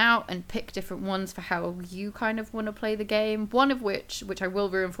in and out and pick different ones for how you kind of want to play the game. One of which I will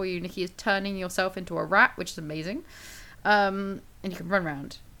ruin for you, Nikki, is turning yourself into a rat, which is amazing. And you can run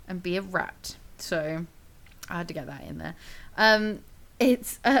around and be a rat. So I had to get that in there.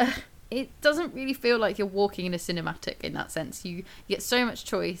 It doesn't really feel like you're walking in a cinematic in that sense. You get so much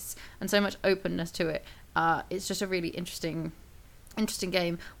choice and so much openness to it. It's just a really interesting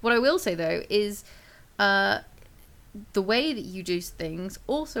game. What I will say though is the way that you do things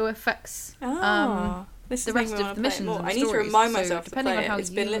also affects the rest of the missions. And I need to remind myself to play it. It's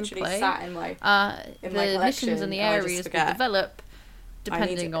been literally sat in my the missions and the areas will develop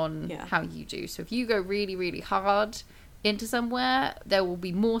depending on how you do. So if you go really, really hard into somewhere, there will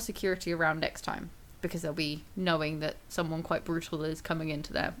be more security around next time because they'll be knowing that someone quite brutal is coming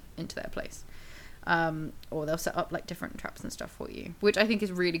into their place. Or they'll set up like different traps and stuff for you, which I think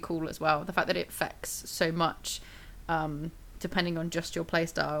is really cool as well. The fact that it affects so much depending on just your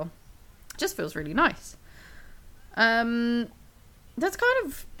playstyle just feels really nice. That's kind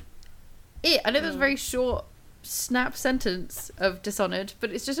of it. I know that's a very short snap sentence of Dishonored,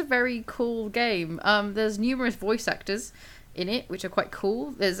 but it's just a very cool game. There's numerous voice actors in it, which are quite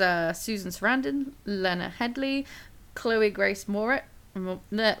cool. There's Susan Sarandon, Lena Headey, Chloe Grace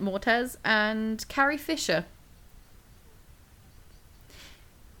Moretz, and Carrie Fisher.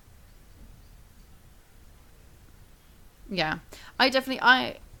 Yeah, I was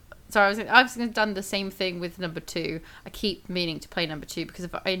going to have done the same thing with number 2. I keep meaning to play number 2 because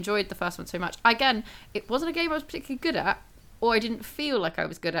I enjoyed the first one so much. Again, it wasn't a game I was particularly good at, or I didn't feel like I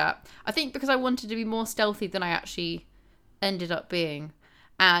was good at. I think because I wanted to be more stealthy than I actually ended up being.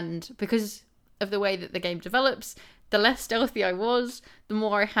 And because of the way that the game develops, the less stealthy I was, the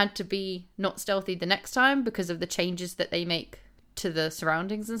more I had to be not stealthy the next time because of the changes that they make to the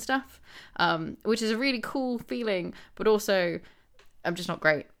surroundings and stuff, which is a really cool feeling, but also I'm just not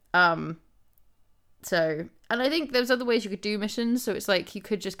great. And I think there's other ways you could do missions. So it's like you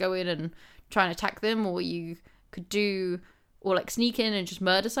could just go in and try and attack them, or you could sneak in and just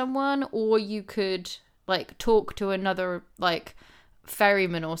murder someone, or you could like talk to another like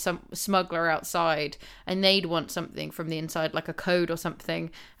ferryman or some smuggler outside and they'd want something from the inside, like a code or something,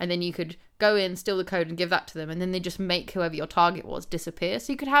 and then you could go in, steal the code and give that to them, and then they just make whoever your target was disappear.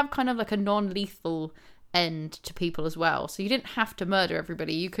 So you could have kind of like a non-lethal end to people as well. So you didn't have to murder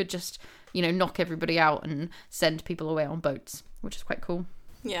everybody. You could just, knock everybody out and send people away on boats, which is quite cool.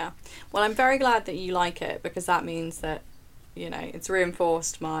 Yeah. Well, I'm very glad that you like it, because that means that, it's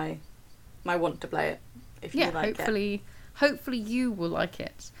reinforced my want to play it. If you like it. Hopefully you will like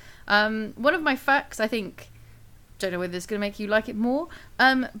it. One of my facts, I think, don't know whether it's going to make you like it more,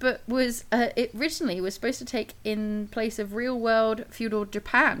 but it originally was supposed to take in place of real world feudal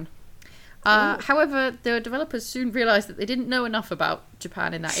Japan. However, the developers soon realised that they didn't know enough about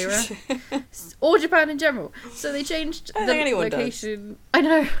Japan in that era, or Japan in general. So they changed the location. I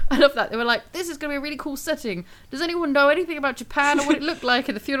know, I love that. They were like, this is going to be a really cool setting. Does anyone know anything about Japan or what it looked like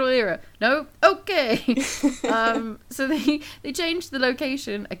in the feudal era? No? Okay. So they changed the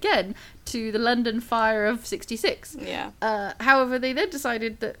location again to the London Fire of 66. Yeah. However, they then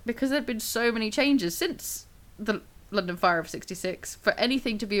decided that because there had been so many changes since the London Fire of 66, for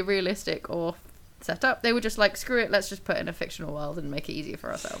anything to be realistic or set up, they were just like, screw it, let's just put it in a fictional world and make it easier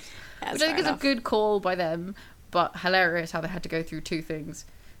for ourselves. Yeah, which I think is a good call by them, but hilarious how they had to go through two things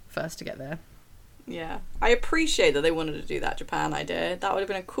first to get there. Yeah. I appreciate that they wanted to do that Japan idea. That would have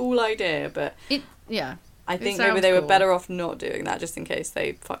been a cool idea, but I think maybe they were better off not doing that just in case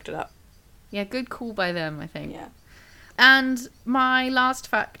they fucked it up. Yeah, good call by them, I think. Yeah. And my last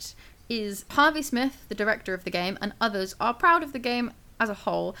fact is Harvey Smith, the director of the game, and others are proud of the game as a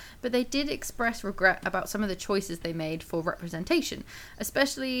whole, but they did express regret about some of the choices they made for representation,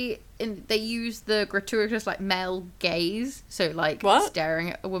 especially they used the gratuitous male gaze, so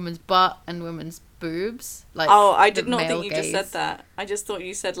staring at a woman's butt and women's boobs. I did not think you just said that. I just thought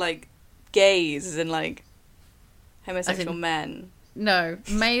you said gaze as in homosexual men. No,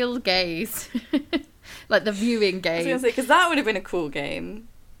 male gaze. The viewing gaze. I was going to say, because that would have been a cool game.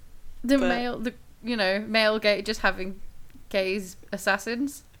 Male gaze, just having gaze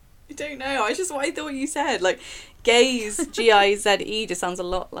assassins. I don't know. I thought you said. Gaze, Gize, just sounds a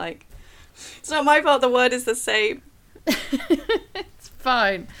lot like... It's not my fault the word is the same. It's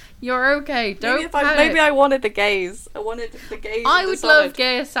fine. You're okay. Maybe I wanted the gaze. I wanted the gaze. I would love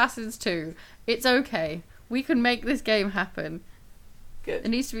gay assassins too. It's okay. We can make this game happen. Good.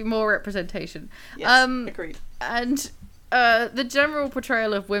 There needs to be more representation. Yes, agreed. And the general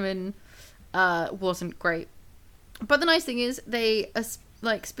portrayal of women wasn't great. But the nice thing is they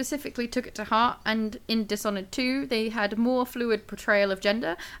specifically took it to heart, and in Dishonored 2 they had more fluid portrayal of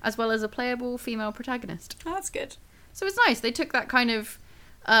gender as well as a playable female protagonist. Oh, that's good. So it's nice. They took that kind of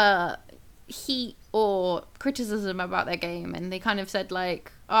heat or criticism about their game and they kind of said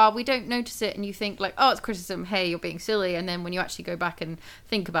we don't notice it, and you think it's criticism, hey, you're being silly, and then when you actually go back and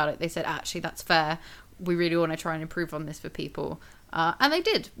think about it, they said actually that's fair, we really want to try and improve on this for people, and they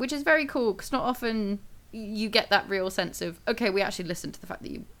did, which is very cool because not often you get that real sense of, okay, we actually listened to the fact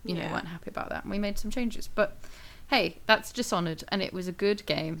that you weren't happy about that and we made some changes. But hey, that's Dishonored, and it was a good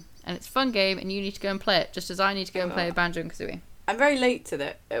game and it's a fun game and you need to go and play it just as I need to go and play Banjo and Kazooie. I'm very late to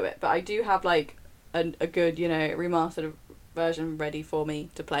it, but I do have a good remastered version ready for me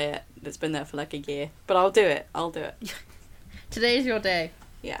to play it that's been there for a year, but I'll do it. Today's your day.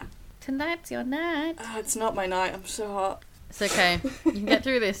 Yeah, tonight's your night. It's not my night. I'm so hot. It's okay. You can get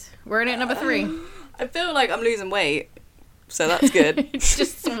through this. We're in at number 3. I feel like I'm losing weight, so that's good. It's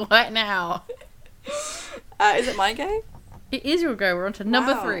just sweat now. Is it my go? It is your go. We're on to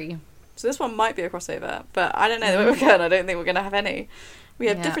number 3. So this one might be a crossover, but I don't know the way we're going. I don't think we're going to have any. We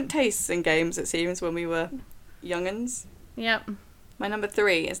have different tastes in games, it seems, when we were young'uns. Yep. My number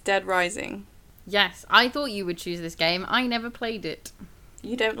 3 is Dead Rising. Yes, I thought you would choose this game. I never played it.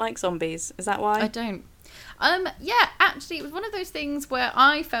 You don't like zombies, is that why? I don't. Yeah, actually, it was one of those things where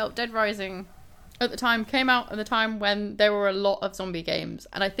I felt Dead Rising at the time came out at the time when there were a lot of zombie games,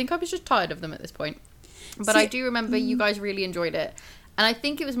 and I think I was just tired of them at this point. But I do remember you guys really enjoyed it, and I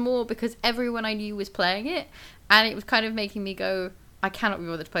think it was more because everyone I knew was playing it, and it was kind of making me go, I cannot be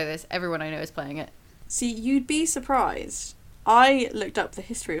bothered to play this. Everyone I know is playing it. See, you'd be surprised. I looked up the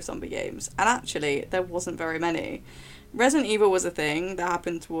history of zombie games, and actually there wasn't very many. Resident Evil was a thing that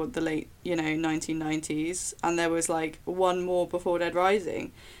happened toward the late, 1990s, and there was one more before Dead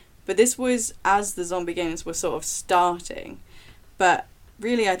Rising. But this was as the zombie games were sort of starting. But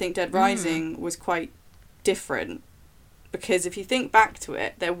really, I think Dead Rising was quite different, because if you think back to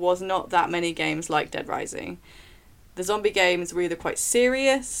it, there was not that many games like Dead Rising. The zombie games were either quite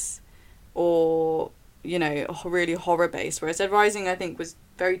serious or, really horror-based, whereas Dead Rising, I think, was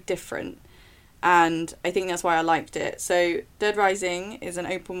very different. And I think that's why I liked it. So Dead Rising is an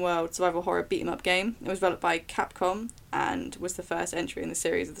open-world survival horror beat-em-up game. It was developed by Capcom and was the first entry in the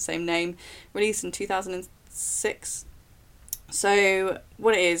series of the same name, released in 2006. So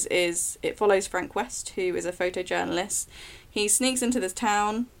what it is it follows Frank West, who is a photojournalist. He sneaks into this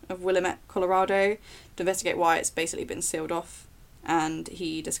town of Willamette, Colorado, to investigate why it's basically been sealed off. And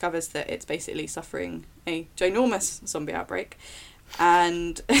he discovers that it's basically suffering a ginormous zombie outbreak.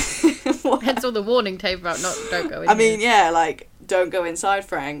 And hence all the warning tape about don't go in. Don't go inside,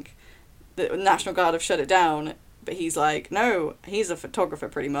 Frank. The National Guard have shut it down, but he's no, he's a photographer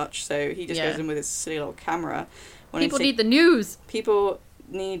pretty much, so he just goes in with his silly little camera. People need the news. People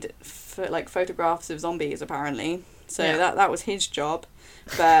need photographs of zombies apparently. So that was his job,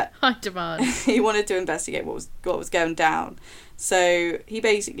 but I demand. He wanted to investigate what was going down. So he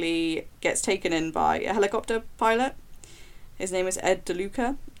basically gets taken in by a helicopter pilot. His name is Ed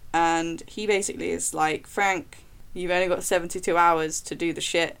DeLuca, and he basically is like, Frank, you've only got 72 hours to do the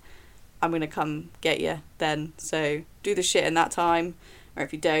shit. I'm gonna come get you then. So do the shit in that time, or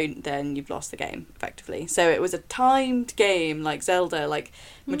if you don't, then you've lost the game, effectively. So it was a timed game, like Zelda, like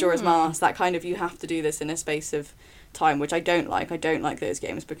Majora's Mask, that kind of, you have to do this in a space of time, which I don't like. I don't like those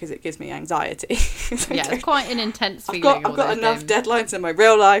games because it gives me anxiety. Yeah, it's quite an intense feeling. I've got enough deadlines in my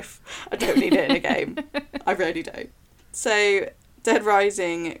real life. I don't need it in a game. I really don't. So Dead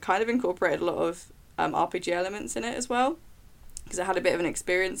Rising kind of incorporated a lot of RPG elements in it as well, because it had a bit of an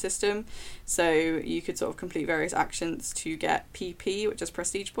experience system, so you could sort of complete various actions to get PP, which is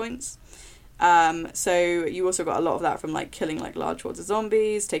prestige points. So you also got a lot of that from like killing like large hordes of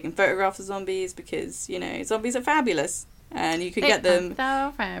zombies, taking photographs of zombies, because, you know, zombies are fabulous and you can get them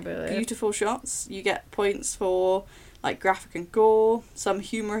so fabulous. Beautiful shots. You get points for like graphic and gore, some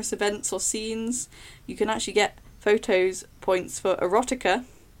humorous events or scenes. You can actually get photos points for erotica.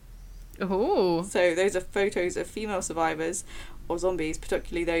 Ooh. So those are photos of female survivors or zombies,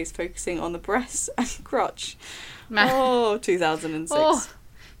 particularly those focusing on the breasts and crotch. Oh, 2006. Oh.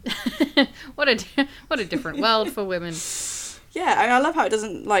 What a different world for women. Yeah, and I love how it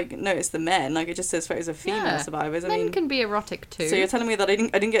doesn't like notice the men. Like, it just says photos of female survivors. Men can be erotic too. So you're telling me that I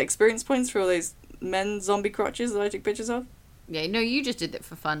didn't get experience points for all those men zombie crotches that I took pictures of? Yeah, no, you just did it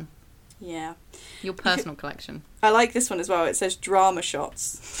for fun. Yeah. Your personal collection. I like this one as well. It says drama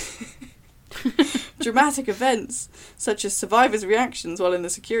shots. Dramatic events, such as survivors' reactions while in the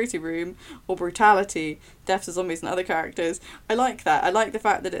security room, or brutality, deaths of zombies and other characters. I like that. I like the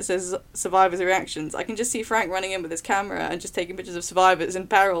fact that it says survivors' reactions. I can just see Frank running in with his camera and just taking pictures of survivors in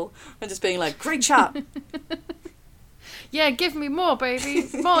peril and just being like, great shot! Yeah, give me more, baby.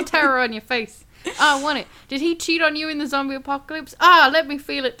 More terror on your face. I want it. Did he cheat on you in the zombie apocalypse? Let me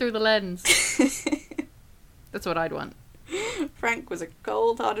feel it through the lens. That's what I'd want. Frank was a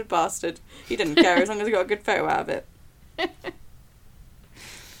cold-hearted bastard. He didn't care as long as he got a good photo out of it.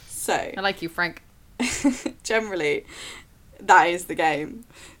 So, I like you, Frank. Generally, that is the game.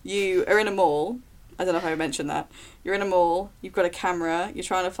 You are in a mall. I don't know if I mentioned that. You're in a mall, you've got a camera, you're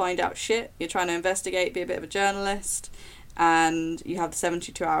trying to find out shit, you're trying to investigate, be a bit of a journalist, and you have the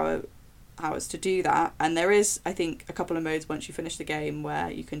 72 hours to do that. And there is, I think, a couple of modes once you finish the game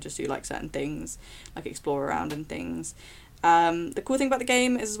where you can just do like certain things, like explore around and things. The cool thing about the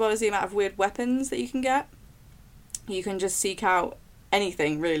game is, as well as the amount of weird weapons that you can get, you can just seek out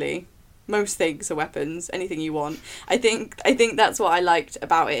anything, really. Most things are weapons, anything you want. I think that's what I liked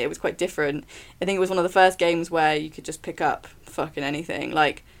about it. It was quite different. I think it was one of the first games where you could just pick up fucking anything,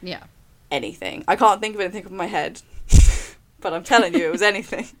 like anything. I can't think of anything off my head, but I'm telling you, it was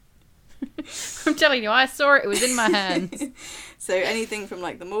anything. I'm telling you, I saw it. It was in my hands. So anything from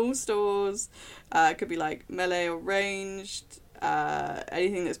like the mall stores, could be like melee or ranged,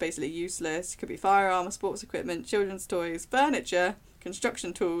 anything that's basically useless. It could be firearms, sports equipment, children's toys, furniture,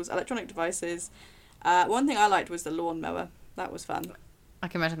 construction tools, electronic devices. One thing I liked was the lawnmower. That was fun. I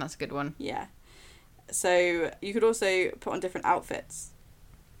can imagine that's a good one. Yeah. So you could also put on different outfits.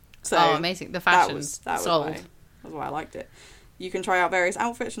 So amazing. The fashions. That was why I liked it. You can try out various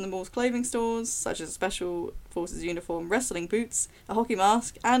outfits from the mall's clothing stores, such as a Special Forces uniform, wrestling boots, a hockey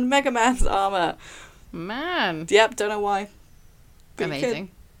mask, and Mega Man's armour. Man. Yep, don't know why. But amazing.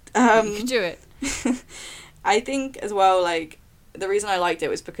 You could do it. I think as well, like, the reason I liked it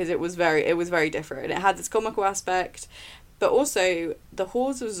was because it was very different. It had this comical aspect, but also the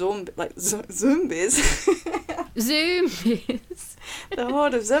hordes of zombies. Zombies. The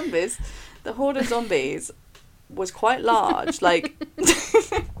horde of zombies was quite large. Like,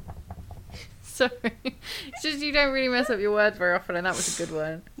 sorry, it's just you don't really mess up your words very often, and that was a good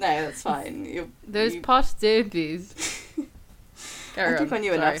one. No, that's fine. Those posh zombies. I keep on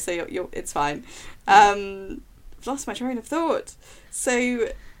you enough, so it's fine. I've lost my train of thought. So,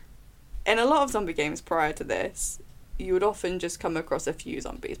 in a lot of zombie games prior to this, you would often just come across a few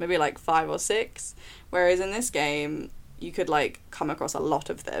zombies, maybe like 5 or 6. Whereas in this game, you could like come across a lot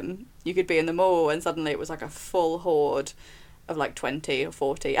of them. You could be in the mall and suddenly it was like a full horde of like 20 or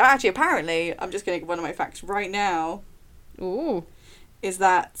 40. Actually, apparently, I'm just going to give one of my facts right now. Ooh. Is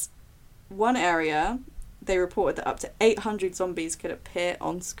that one area, they reported that up to 800 zombies could appear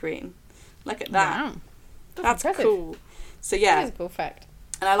on screen. Look at that. Wow. That's cool. So yeah. That is a cool fact.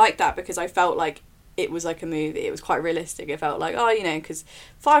 And I like that because I felt like it was like a movie. It was quite realistic. It felt like, because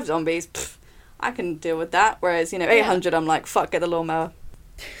 5 zombies, I can deal with that. Whereas, 800, I'm like, fuck, get the lawnmower.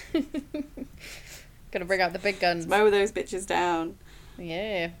 Gotta bring out the big guns. Mow those bitches down.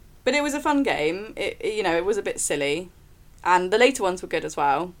 Yeah. But it was a fun game. It was a bit silly. And the later ones were good as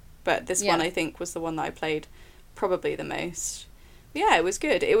well. But this one, I think, was the one that I played probably the most. Yeah, it was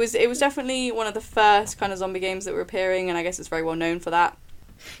good. It was definitely one of the first kind of zombie games that were appearing, and I guess it's very well known for that.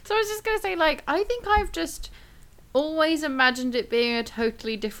 So I was just going to say, like, I think I've just always imagined it being a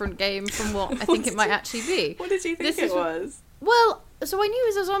totally different game from what I think it might actually be. What did you think it was? Well, so I knew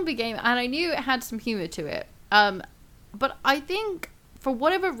it was a zombie game, and I knew it had some humour to it. But I think, for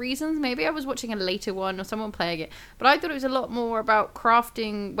whatever reasons, maybe I was watching a later one or someone playing it, but I thought it was a lot more about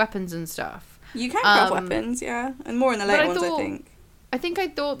crafting weapons and stuff. You can craft weapons, yeah. And more in the later ones, I think. I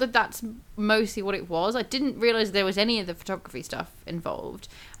thought that that's mostly what it was. I didn't realise there was any of the photography stuff involved.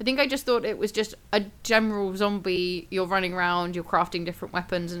 I think I just thought it was just a general zombie, you're running around, you're crafting different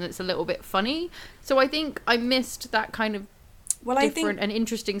weapons, and it's a little bit funny. So I think I missed that kind of different and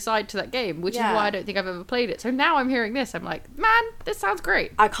interesting side to that game, which is why I don't think I've ever played it. So now I'm hearing this, I'm like, man, this sounds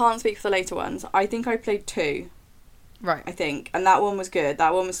great. I can't speak for the later ones. I think I played 2. Right. I think. And that one was good.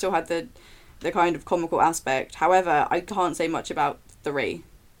 That one still had the kind of comical aspect. However, I can't say much about 3.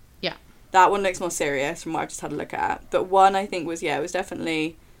 Yeah. That one looks more serious from what I've just had a look at. But 1, I think, was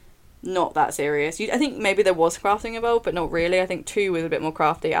definitely not that serious. I think maybe there was crafting involved, but not really. I think 2 was a bit more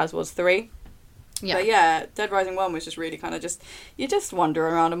crafty, as was 3. Yeah. But yeah, Dead Rising 1 was just really kind of you just wander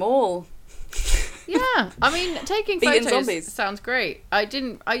around them all. Yeah, I mean, taking photos sounds great. Like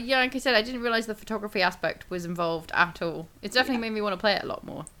I said, I didn't realise the photography aspect was involved at all. It's definitely made me want to play it a lot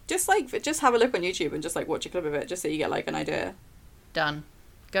more. Just have a look on YouTube and just watch a clip of it, just so you get an idea. Done.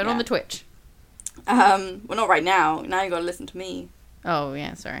 Going on the Twitch. Well, not right now. Now you got to listen to me. Oh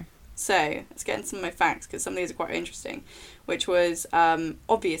yeah, sorry. So let's get into some of my facts, because some of these are quite interesting. Which was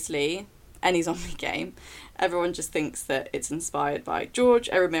obviously any zombie game, everyone just thinks that it's inspired by George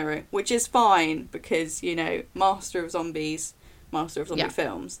A. Romero, which is fine because, master of zombie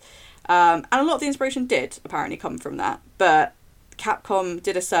films. And a lot of the inspiration did apparently come from that. But Capcom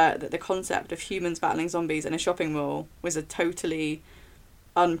did assert that the concept of humans battling zombies in a shopping mall was a totally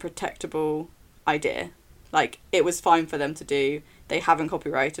unprotectable idea. It was fine for them to do. They haven't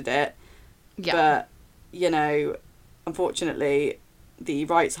copyrighted it. Yeah. But, unfortunately, the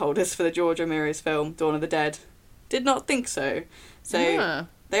rights holders for the George Romero's film, Dawn of the Dead, did not think so. So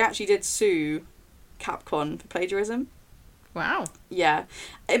they actually did sue Capcom for plagiarism. Wow. Yeah.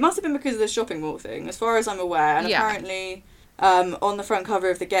 It must have been because of the shopping mall thing, as far as I'm aware. And apparently, on the front cover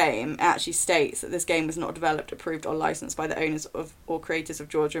of the game, it actually states that this game was not developed, approved, or licensed by the owners of or creators of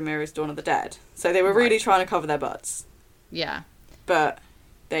George Romero's Dawn of the Dead. So they were really trying to cover their butts. Yeah. But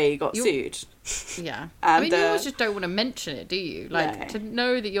they got sued. Yeah. And, you always just don't want to mention it, do you? To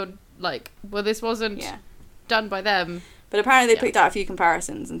know that you're this wasn't done by them. But apparently they picked out a few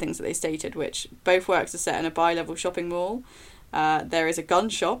comparisons and things that they stated, which both works are set in a bi-level shopping mall. There is a gun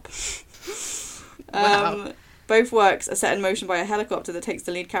shop. Wow. Both works are set in motion by a helicopter that takes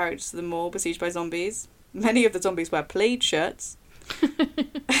the lead characters to the mall besieged by zombies. Many of the zombies wear plaid shirts.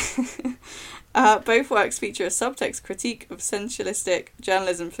 Both works feature a subtext critique of sensualistic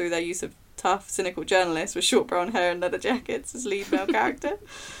journalism through their use of tough, cynical journalists with short brown hair and leather jackets as lead male character.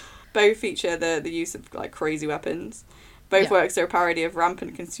 Both feature the use of crazy weapons. Both works are a parody of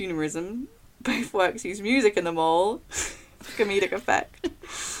rampant consumerism. Both works use music in the mall for comedic effect.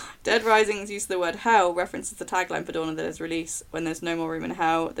 Dead Rising's use of the word hell references the tagline for Dawn of the Dead's release: "When there's no more room in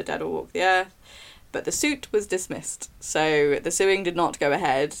hell, the dead will walk the earth." But the suit was dismissed. So the suing did not go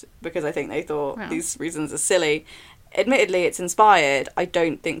ahead because I think they thought these reasons are silly. Admittedly, it's inspired. I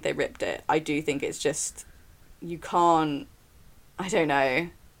don't think they ripped it. I do think it's just, you can't, I don't know.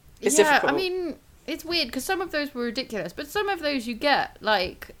 It's difficult. I mean, it's weird because some of those were ridiculous, but some of those you get,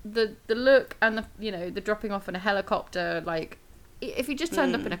 the look and the dropping off in a helicopter, if you just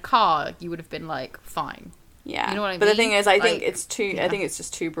turned up in a car, you would have been fine. Yeah. You know what I mean? But the thing is, I think it's too, I think it's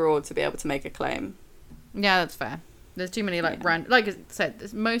just too broad to be able to make a claim. Yeah, that's fair. There's too many brand, like I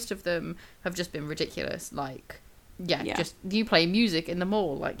said, most of them have just been ridiculous. Just you play music in the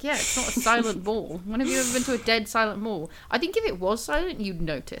mall. It's not a silent mall. When have you ever been to a dead silent mall? I think if it was silent, you'd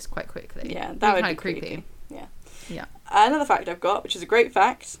notice quite quickly. Yeah, that would be creepy. Yeah. Another fact I've got, which is a great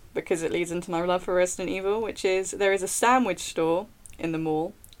fact because it leads into my love for Resident Evil, which is there is a sandwich store in the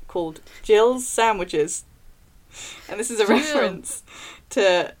mall called Jill's Sandwiches. And this is a reference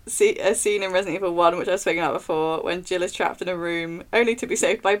to a scene in Resident Evil 1, which I've spoken about before, when Jill is trapped in a room, only to be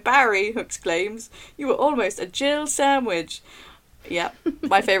saved by Barry, who exclaims, "You were almost a Jill sandwich." Yep,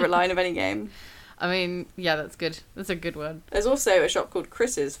 my favourite line of any game. I mean, yeah, that's good. That's a good one. There's also a shop called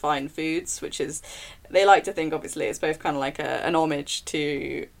Chris's Fine Foods, which is, they like to think, obviously, it's both kind of like an homage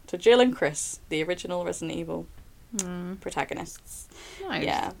to Jill and Chris, the original Resident Evil protagonists. Nice.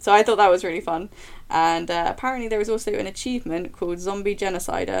 Yeah, so I thought that was really fun. And apparently there was also an achievement called Zombie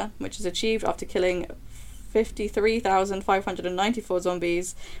Genocider, which is achieved after killing 53,594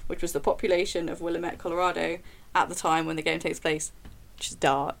 zombies, which was the population of Willamette, Colorado, at the time when the game takes place, which is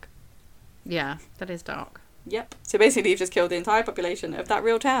dark. Yeah, that is dark. Yep. So basically you've just killed the entire population of that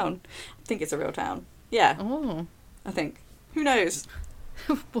real town. I think it's a real town. Yeah. Oh. I think. Who knows?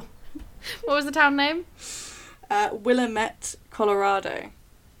 What was the town name? Willamette, Colorado.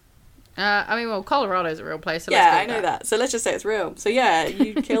 I mean, well, Colorado's a real place. So yeah, I know that. So let's just say it's real. So yeah,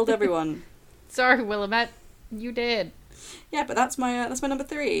 you killed everyone. Sorry, Willamette. You did. Yeah, but that's my number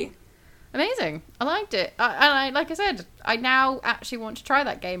 3. Amazing. I liked it. I like I said, I now actually want to try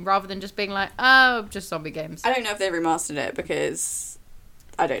that game rather than just being like, oh, just zombie games. I don't know if they remastered it because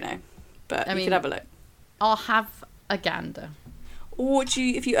I don't know, but you could have a look. I'll have a gander. Or if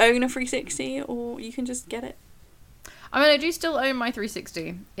you own a 360, or you can just get it. I mean, I do still own my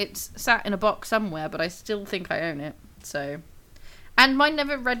 360. It's sat in a box somewhere, but I still think I own it. So, and mine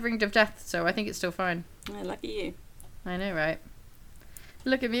never red ringed of death, so I think it's still fine. Oh, lucky you. I know, right?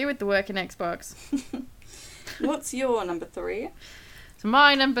 Look at me with the working Xbox. What's your number 3? So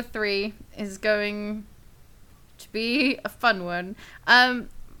my number 3 is going to be a fun one.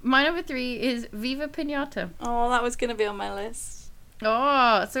 My number 3 is Viva Pinata. Oh, that was going to be on my list.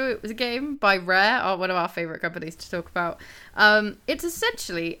 Oh, so it was a game by Rare, one of our favourite companies to talk about. It's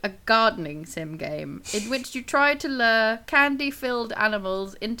essentially a gardening sim game in which you try to lure candy-filled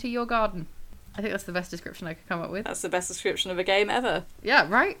animals into your garden. I think that's the best description I could come up with. That's the best description of a game ever. Yeah,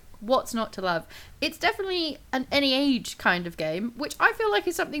 right? What's not to love? It's definitely an any age kind of game, which I feel like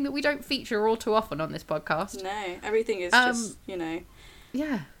is something that we don't feature all too often on this podcast. No, everything is just,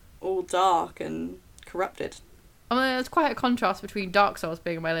 yeah, all dark and corrupted. I mean, there's quite a contrast between Dark Souls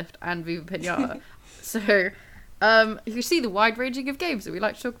being on my list and Viva Pinata. So, you see the wide ranging of games that we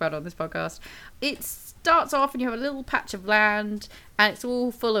like to talk about on this podcast. It starts off and you have a little patch of land and it's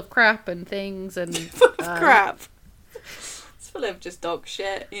all full of crap and things and full of crap. It's full of just dog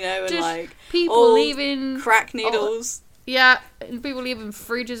shit, and like people leaving crack needles. Yeah, and people leaving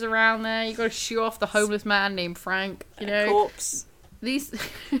fridges around there. You got to shoo off the homeless man named Frank. Corpse. These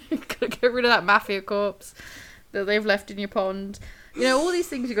gotta get rid of that mafia corpse that they've left in your pond. All these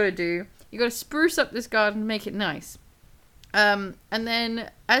things you got to do. You got to spruce up this garden, make it nice. And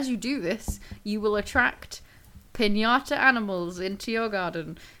then, as you do this, you will attract pinata animals into your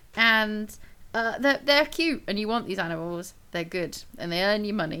garden. And they're cute, and you want these animals. They're good, and they earn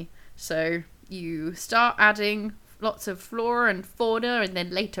you money. So you start adding lots of flora and fauna, and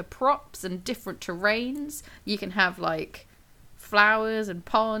then later props and different terrains. You can have, like, flowers and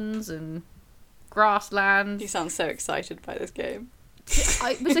ponds and grasslands. You sound so excited by this game.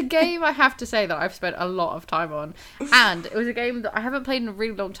 It was a game, I have to say, that I've spent a lot of time on, and it was a game that I haven't played in a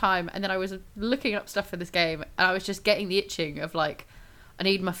really long time, and then I was looking up stuff for this game and I was just getting the itching of like, I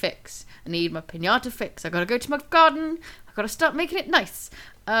need my fix, I need my pinata fix, I gotta go to my garden, I gotta start making it nice.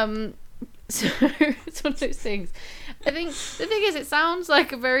 So it's one of those things. I think the thing is, it sounds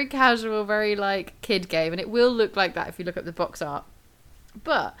like a very casual, very like kid game, and it will look like that if you look up the box art,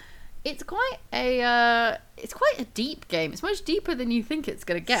 but it's quite a deep game. It's much deeper than you think it's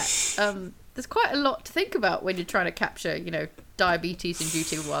going to get. There's quite a lot to think about when you're trying to capture, diabetes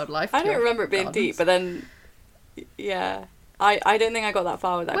inducing wildlife. I don't remember it being deep, but then, yeah, I don't think I got that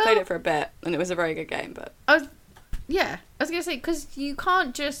far with it. I played it for a bit, and it was a very good game. But I was going to say, because you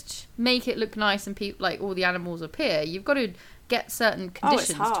can't just make it look nice and all the animals appear. You've got to get certain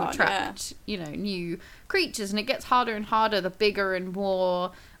conditions to attract, new creatures, and it gets harder and harder the bigger and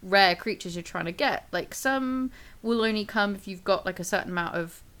more rare creatures you're trying to get. Like, some will only come if you've got like a certain amount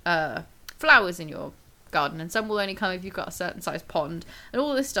of flowers in your garden, and some will only come if you've got a certain size pond, and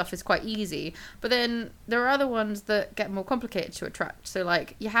all this stuff is quite easy. But then there are other ones that get more complicated to attract, so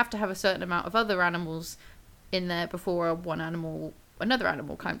like you have to have a certain amount of other animals in there before another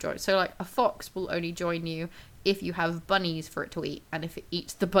animal can join. So like a fox will only join you if you have bunnies for it to eat, and if it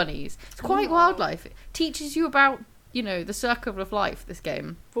eats the bunnies. It's quite wildlife. It teaches you about, the circle of life, this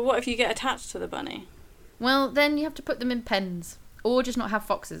game. But what if you get attached to the bunny? Well, then you have to put them in pens, or just not have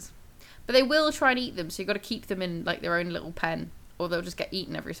foxes. But they will try and eat them, so you've got to keep them in like their own little pen, or they'll just get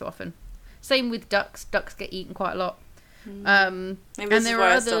eaten every so often. Same with ducks. Ducks get eaten quite a lot. Maybe this is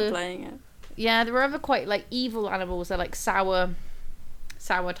why I stopped playing it. Yeah, there are other quite like evil animals. They're like sour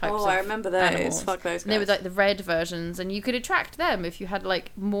sour types of I remember those. animals. Fuck those guys. And they were like the red versions, and you could attract them if you had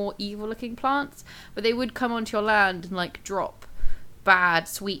like more evil looking plants, but they would come onto your land and like drop bad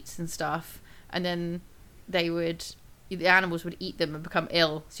sweets and stuff, and then the animals would eat them and become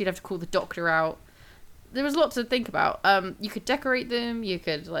ill, so you'd have to call the doctor out. There was lots to think about. You could decorate them, you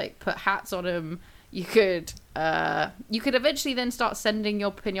could like put hats on them, you could eventually then start sending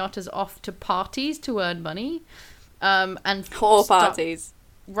your piñatas off to parties to earn money. And parties.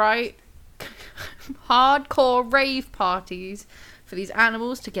 Right. Hardcore rave parties for these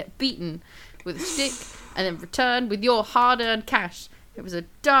animals to get beaten with a stick and then return with your hard-earned cash. It was a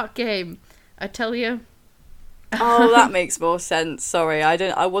dark game, I tell you. Oh, that makes more sense. Sorry,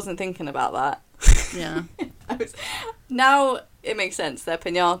 I wasn't thinking about that. Yeah. Now it makes sense. They're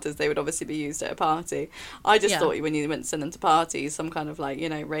piñatas. They would obviously be used at a party. I just thought when you went to send them to parties, some kind of like,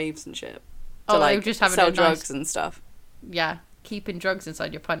 raves and shit. To, they were just having sell drugs and stuff. Yeah, keeping drugs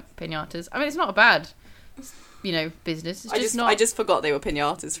inside your piñatas. I mean, it's not a bad, business. It's I just forgot they were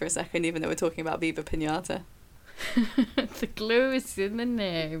piñatas for a second, even though we're talking about Viva Piñata. The glue is in the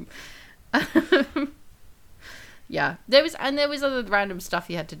name. Yeah, there was other random stuff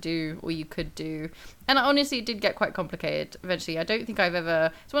you had to do or you could do, and honestly, it did get quite complicated eventually. I don't think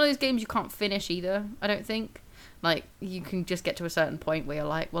it's one of those games you can't finish either. I don't think. Like, you can just get to a certain point where you're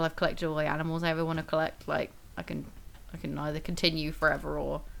like, well, I've collected all the animals I ever want to collect. Like, I can either continue forever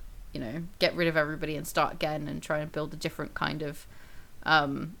or, get rid of everybody and start again and try and build a different kind of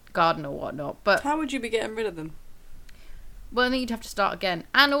garden or whatnot. But how would you be getting rid of them? Well, I think you'd have to start again.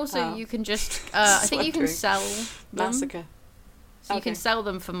 And also, you can just... I think you can sell them. Massacre. So you can sell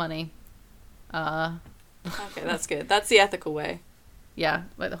them for money. Okay, that's good. That's the ethical way. Yeah,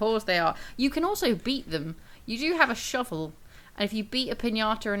 like the whores they are. You can also beat them. You do have a shovel. And if you beat a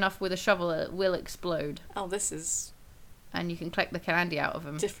piñata enough with a shovel, it will explode. Oh, this is... And you can collect the candy out of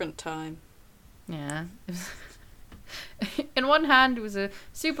them. Different time. Yeah. In one hand, it was a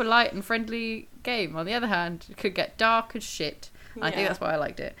super light and friendly game. On the other hand, it could get dark as shit. Yeah. I think that's why I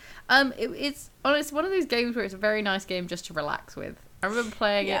liked it. It's one of those games where it's a very nice game just to relax with. I remember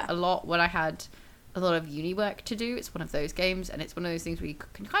playing it a lot when I had a lot of uni work to do. It's one of those games, and it's one of those things where you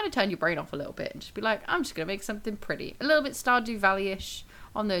can kind of turn your brain off a little bit and just be like, I'm just going to make something pretty. A little bit Stardew Valley-ish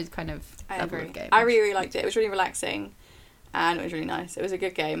on those kind of level of games. I really liked it. It was really relaxing, and it was really nice. It was a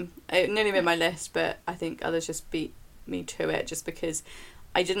good game. It nearly made my list, but I think others just beat me to it just because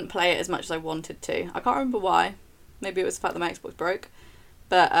I didn't play it as much as I wanted to. I can't remember why. Maybe it was the fact that my Xbox broke.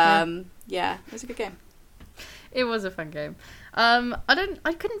 But, yeah, it was a good game. It was a fun game. I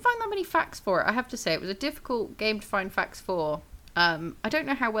couldn't find that many facts for it, I have to say. It was a difficult game to find facts for. I don't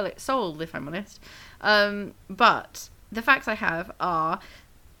know how well it sold, if I'm honest. But the facts I have are...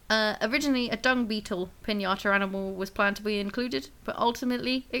 originally, a dung beetle piñata animal was planned to be included, but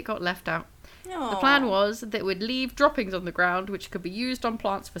ultimately, it got left out. Aww. The plan was that it would leave droppings on the ground, which could be used on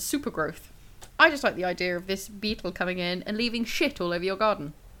plants for super growth. I just like the idea of this beetle coming in and leaving shit all over your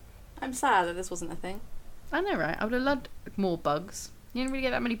garden. I'm sad that this wasn't a thing. I know, right? I would have loved more bugs. You didn't really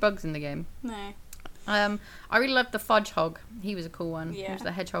get that many bugs in the game. No. I really loved the fudge hog. He was a cool one. Yeah. He was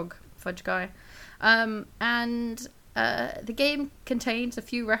the hedgehog fudge guy. And the game contains a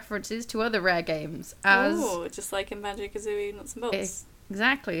few references to other rare games. Just like in Banjo-Kazooie Nuts and Bolts.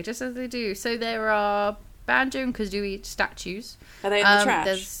 Exactly, just as they do. So there are Banjo and Kazooie statues. Are they in the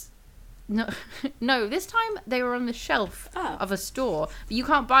trash? No, this time they were on the shelf of a store. But you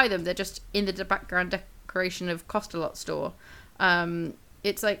can't buy them. They're just in the background decoration of Costa-Lot store.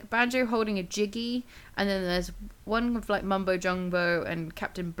 It's like Banjo holding a Jiggy, and then there's one with like Mumbo Jumbo and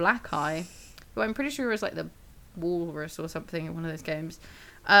Captain Black Eye, who I'm pretty sure is like the walrus or something in one of those games.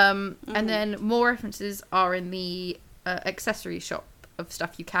 And then more references are in the accessory shop of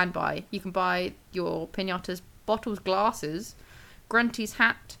stuff you can buy. You can buy your piñata's bottles, glasses, Grunty's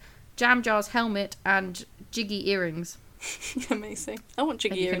hat, Jam Jar's helmet, and Jiggy earrings. Amazing. I want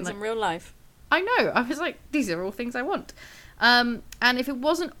Jiggy earrings in real life. I know. I was like, these are all things I want. And if it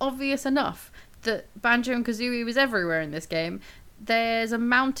wasn't obvious enough that Banjo and Kazooie was everywhere in this game, there's a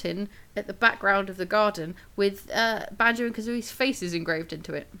mountain at the background of the garden with Banjo and Kazooie's faces engraved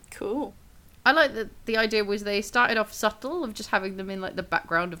into it. Cool. I like that the idea was they started off subtle of just having them in like the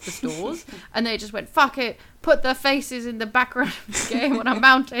background of the stores, and they just went, fuck it, put their faces in the background of the game on a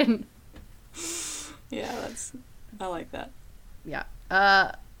mountain. Yeah, I like that. Yeah.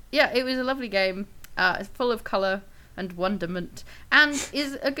 It was a lovely game. It's full of colour and wonderment, and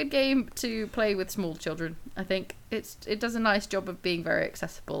is a good game to play with small children. I think it does a nice job of being very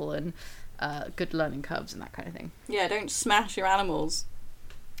accessible and good learning curves and that kind of thing. Yeah, don't smash your animals.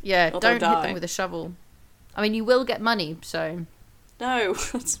 Yeah, don't hit them with a shovel. I mean, you will get money, so No,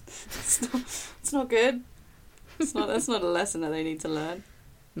 it's not good. That's not a lesson that they need to learn.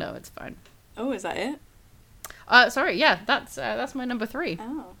 No, it's fine. Oh, is that it? Sorry, yeah, that's my number 3.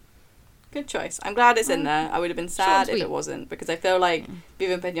 Oh, good choice. I'm glad it's in there. I would have been sad if it wasn't, because I feel like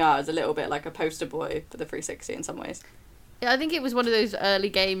Viva Pinata is a little bit like a poster boy for the 360 in some ways. Yeah, I think it was one of those early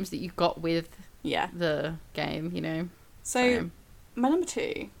games that you got with Yeah. the game, you know. So, my number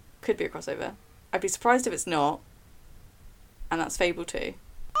 2 could be a crossover. I'd be surprised if it's not. And that's Fable 2.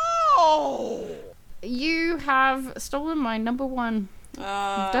 Oh! You have stolen my number 1. You've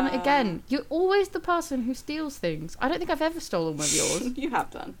done it again. You're always the person who steals things. I don't think I've ever stolen one of yours. You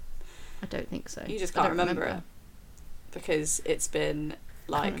have done. I don't think so. You just can't remember it. Because it's been,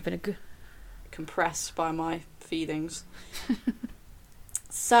 like, compressed by my feelings.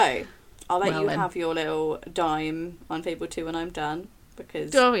 So, I'll let you have your little dime on Fable 2 when I'm done.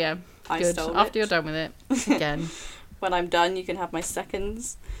 Because I stole it. After you're done with it. Again. When I'm done, you can have my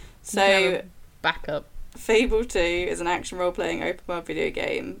seconds. So, backup. Fable 2 is an action role-playing open-world video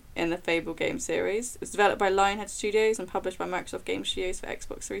game in the Fable game series. It's developed by Lionhead Studios and published by Microsoft Game Studios for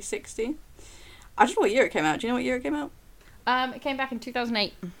Xbox 360. I don't know what year it came out. Do you know what year it came out? It came back in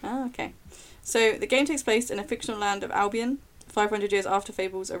 2008. Oh, okay. So, the game takes place in a fictional land of Albion, 500 years after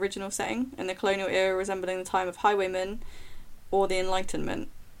Fable's original setting, in the colonial era resembling the time of Highwaymen or the Enlightenment.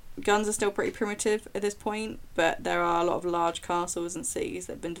 Guns are still pretty primitive at this point, but there are a lot of large castles and cities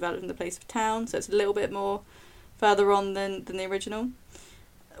that have been developed in the place of town, so it's a little bit more further on than the original.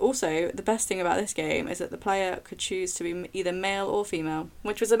 Also, the best thing about this game is that the player could choose to be either male or female,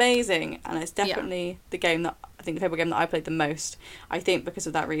 which was amazing, and it's definitely the game that, I think the Fable game that I played the most. I think because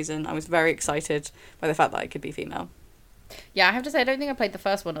of that reason, I was very excited by the fact that I could be female. Yeah, I have to say, I don't think I played the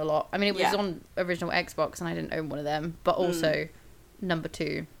first one a lot. I mean, it was on original Xbox, and I didn't own one of them, but also number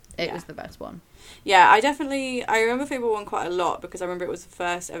 2. It was the best one. Yeah, I remember Fable 1 quite a lot because I remember it was the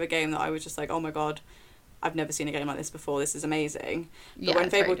first ever game that I was just like, oh my god, I've never seen a game like this before, this is amazing. But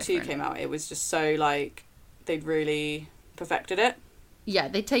when Fable 2 came out, it was just so like, they'd really perfected it. Yeah,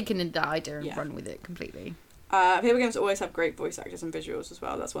 they'd taken in that idea and run with it completely. Fable games always have great voice actors and visuals as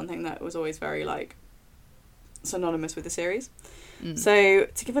well. That's one thing that was always very like synonymous with the series. So,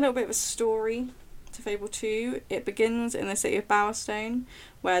 to give a little bit of a story to Fable 2, it begins in the city of Bowerstone,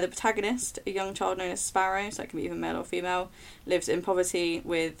 where the protagonist, a young child known as Sparrow, so that can be either male or female, lives in poverty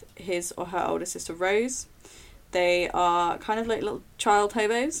with his or her older sister Rose. They are kind of like little child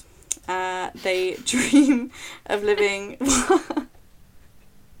hobos. They dream of living...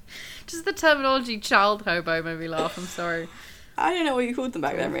 Just the terminology child hobo made me laugh, I'm sorry. I don't know what you called them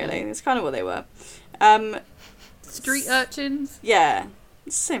back then, really. It's kind of what they were. Street urchins? Yeah,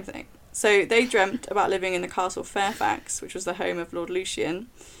 it's the same thing. So they dreamt about living in the castle Fairfax, which was the home of Lord Lucian.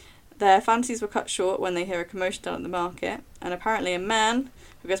 Their fantasies were cut short when they hear a commotion down at the market, and apparently a man,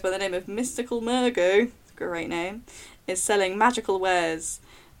 who goes by the name of Mystical Murgo, great name, is selling magical wares.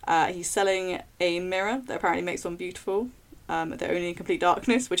 He's selling a mirror that apparently makes one beautiful. They're only in complete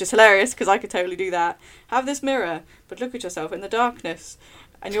darkness, which is hilarious because I could totally do that. Have this mirror, but look at yourself in the darkness,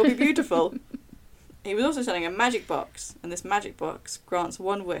 and you'll be beautiful. He was also selling a magic box, and this magic box grants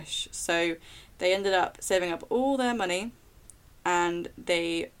one wish. So they ended up saving up all their money, and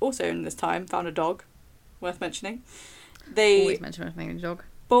they also, in this time, found a dog, worth mentioning. They always mention a dog.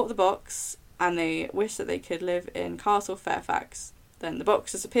 Bought the box, and they wished that they could live in Castle Fairfax. Then the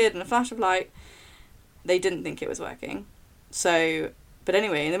box disappeared in a flash of light. They didn't think it was working. But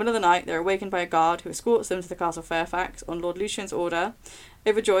anyway, in the middle of the night, they're awakened by a guard who escorts them to the Castle Fairfax on Lord Lucian's order.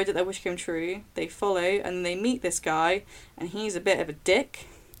 Overjoyed that their wish came true, they follow, and they meet this guy, and he's a bit of a dick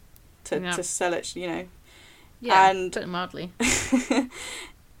to sell it, you know. Yeah, and put it mildly.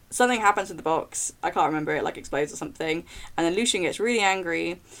 Something happens with the box. I can't remember, it like explodes or something. And then Lucian gets really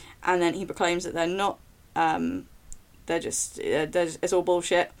angry, and then he proclaims that they're not, they're just, it's all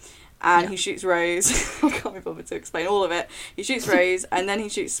bullshit. And he shoots Rose. I can't be bothered to explain all of it. He shoots Rose, and then he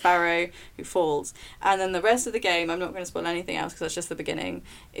shoots Sparrow, who falls. And then the rest of the game, I'm not going to spoil anything else because that's just the beginning,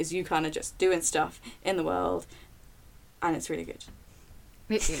 is you kind of just doing stuff in the world, and it's really good.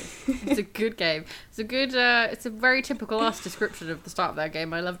 It is. It's a good game. It's a good. It's a very typical us description of the start of that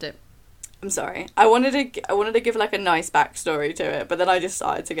game. I loved it. I'm sorry. I wanted to give like a nice backstory to it, but then I just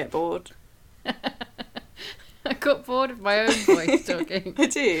started to get bored. I got bored of my own voice talking. I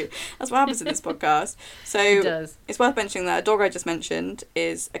do. That's what happens in this podcast. So it does. It's worth mentioning that a dog I just mentioned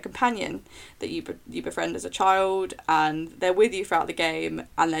is a companion that you befriend as a child, and they're with you throughout the game,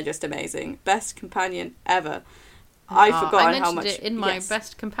 and they're just amazing. Best companion ever. I forgot how much. I mentioned it in my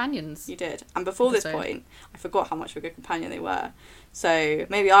best companions. You did, and before this point, I forgot how much of a good companion they were. So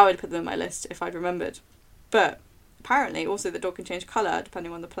maybe I would put them on my list if I'd remembered. But apparently, also the dog can change colour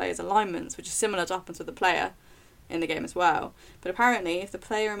depending on the player's alignments, which is similar to happens with the player in the game as well. But apparently, if the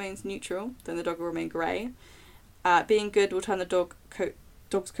player remains neutral, then the dog will remain grey. Being good will turn the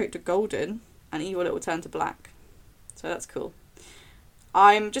dog's coat to golden, and evil it will turn to black. So that's cool.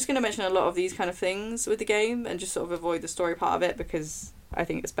 I'm just going to mention a lot of these kind of things with the game and just sort of avoid the story part of it because I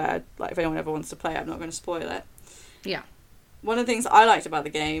think it's bad. Like, if anyone ever wants to play it, I'm not going to spoil it. Yeah. One of the things I liked about the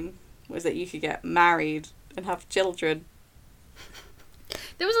game was that you could get married and have children.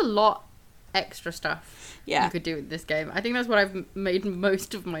 There was a lot extra stuff you could do with this game. I think that's what I've made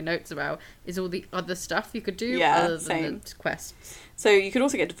most of my notes about, is all the other stuff you could do other than the quests. So you could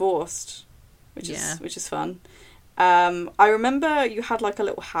also get divorced, which is fun. I remember you had like a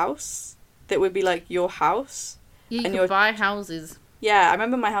little house that would be like your house. Yeah, you could buy houses. Yeah, I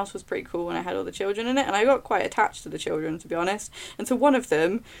remember my house was pretty cool when I had all the children in it, and I got quite attached to the children, to be honest. And so one of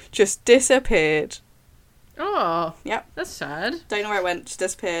them just disappeared. Oh. Yep. That's sad. Don't know where it went, just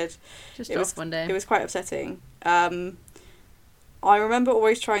disappeared. Just off one day. It was quite upsetting. I remember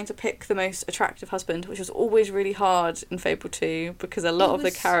always trying to pick the most attractive husband, which was always really hard in Fable 2, because a lot of the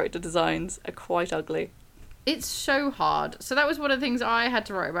character designs are quite ugly. It's so hard. So that was one of the things I had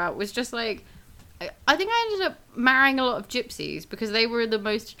to write about, was just like, I think I ended up marrying a lot of gypsies because they were the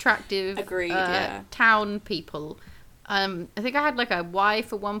most attractive town people. I think I had like a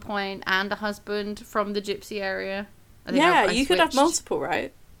wife at one point and a husband from the gypsy area. I you could have multiple,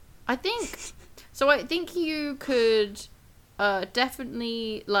 right? I think so. I think you could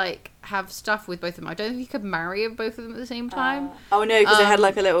definitely like have stuff with both of them. I don't think you could marry both of them at the same time. Oh no, because they had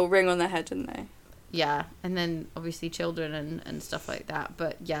like a little ring on their head, didn't they? Yeah, and then obviously children and stuff like that.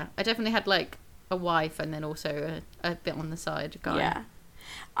 But yeah, I definitely had like a wife and then also a bit on the side guy. Yeah.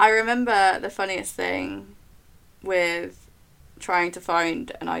 I remember the funniest thing with trying to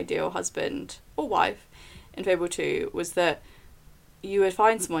find an ideal husband or wife in Fable 2 was that you would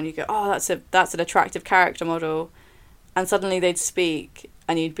find someone, you go, oh, that's an attractive character model, and suddenly they'd speak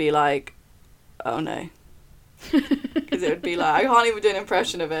and you'd be like, oh no. Because it would be like, I can't even do an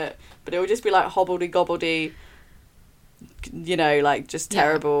impression of it, but it would just be like hobbledy-gobbledy, you know, like just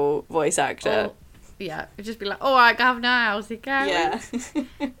terrible voice actor. Yeah, it'd just be like, oh, I have now, how's it going? Yeah.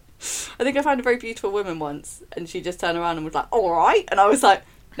 I think I found a very beautiful woman once, and she just turned around and was like, all right, and I was like,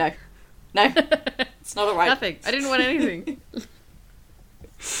 no, it's not all right. Nothing. I didn't want anything.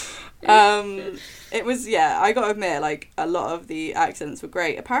 It was, I gotta admit, like, a lot of the accents were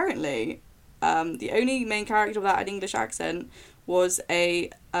great. Apparently, the only main character without an English accent was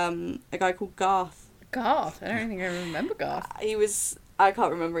a guy called Garth. Garth? I don't think I remember Garth. I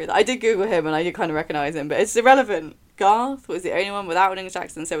can't remember either. I did Google him and I did kind of recognise him, but it's irrelevant. Garth was the only one without an English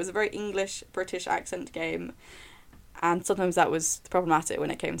accent, so it was a very English-British accent game, and sometimes that was problematic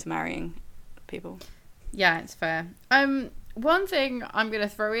when it came to marrying people. Yeah, it's fair. One thing I'm going to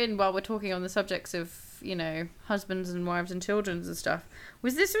throw in while we're talking on the subjects of, you know, husbands and wives and children and stuff,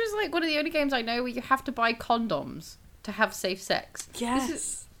 was like one of the only games I know where you have to buy condoms to have safe sex. Yes.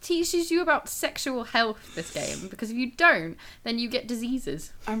 This teaches you about sexual health, this game, because if you don't, then you get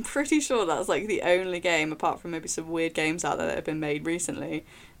diseases. I'm pretty sure that's like the only game, apart from maybe some weird games out there that have been made recently,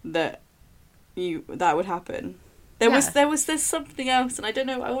 that would happen. There's something else, and I don't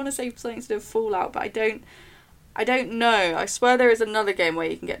know, I want to say something to do with Fallout, but I don't know. I swear there is another game where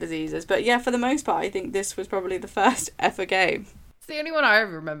you can get diseases, but yeah, for the most part, I think this was probably the first ever game. It's the only one I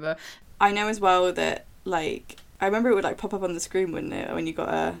ever remember. I know as well that, like, I remember it would like pop up on the screen, wouldn't it, when you got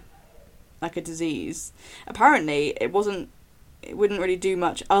a disease. Apparently, it wouldn't really do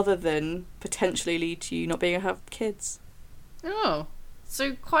much other than potentially lead to you not being able to have kids. Oh,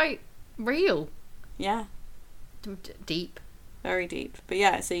 so quite real. Yeah. Deep. Very deep. But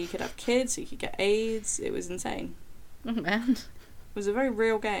yeah, so you could have kids, you could get AIDS. It was insane. Oh man. It was a very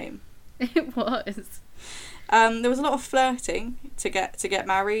real game. It was. There was a lot of flirting to get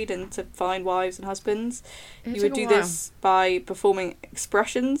married and to find wives and husbands. You would do this by performing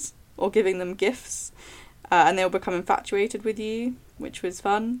expressions or giving them gifts, and they'll become infatuated with you, which was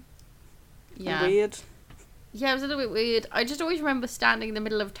fun. Yeah. And weird. Yeah, it was a little bit weird. I just always remember standing in the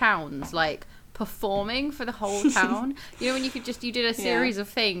middle of towns, like, performing for the whole town. You know, when you did a series of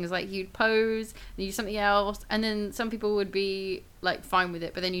things, like you'd pose and you do something else, and then some people would be like fine with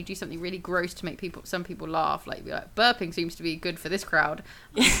it, but then you do something really gross to make some people laugh, like, be like, burping seems to be good for this crowd.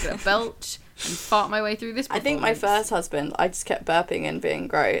 I'm just gonna belch and fart my way through this performance. I think my first husband, I just kept burping and being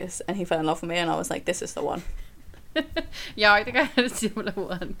gross, and he fell in love with me, and I was like, this is the one. Yeah, I think I had a similar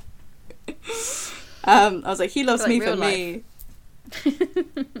one. I was like, he loves me for me.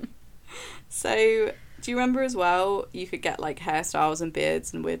 So, do you remember as well, you could get, like, hairstyles and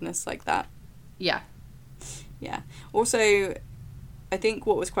beards and weirdness like that? Yeah. Yeah. Also, I think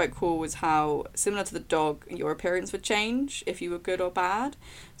what was quite cool was how, similar to the dog, your appearance would change if you were good or bad.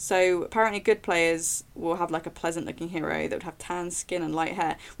 So apparently good players will have like a pleasant looking hero that would have tan skin and light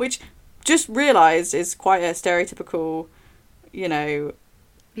hair, which just realised is quite a stereotypical, you know...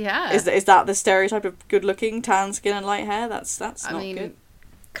 Yeah. Is that the stereotype of good looking, tan skin and light hair? That's not good.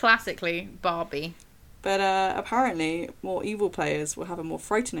 Classically Barbie. But apparently more evil players will have a more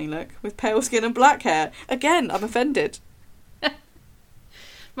frightening look with pale skin and black hair. Again, I'm offended.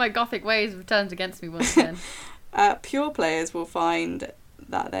 My gothic ways have turned against me once again. Pure players will find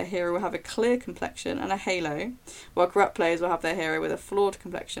that their hero will have a clear complexion and a halo, while corrupt players will have their hero with a flawed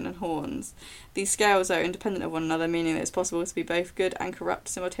complexion and horns. These scales are independent of one another, meaning that it's possible to be both good and corrupt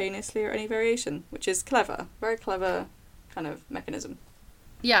simultaneously or any variation, which is clever. Very clever kind of mechanism.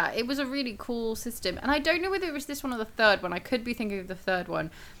 Yeah, it was a really cool system. And I don't know whether it was this one or the third one. I could be thinking of the third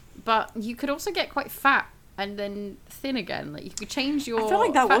one. But you could also get quite fat and then thin again. Like, you could change your... I feel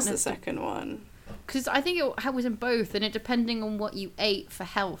like that was the second one. Because I think it was in both, and it depending on what you ate for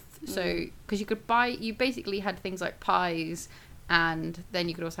health. So, because you basically had things like pies, and then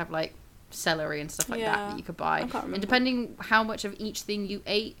you could also have like celery and stuff like that you could buy. And depending how much of each thing you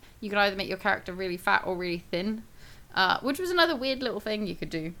ate, you could either make your character really fat or really thin, which was another weird little thing you could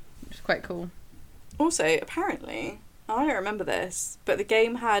do, which was quite cool. Also, apparently, I don't remember this, but the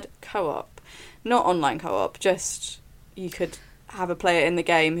game had co-op, not online co-op, just you could have a player in the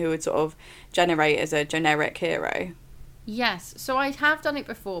game who would sort of generate as a generic hero. Yes, so I have done it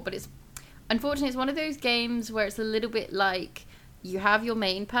before, but unfortunately it's one of those games where it's a little bit like you have your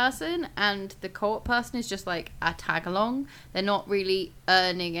main person and the co-op person is just like a tag along. They're not really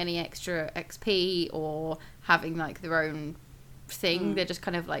earning any extra XP or having like their own thing. They're just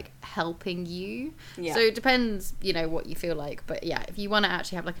kind of like helping you. So it depends, what you feel like. But yeah, if you want to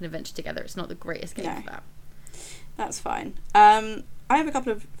actually have like an adventure together, it's not the greatest game for that. That's fine. I have a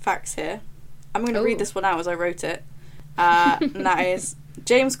couple of facts here. I'm going to read this one out as I wrote it. And that is,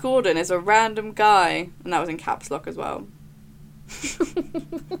 James Corden is a random guy. And that was in caps lock as well.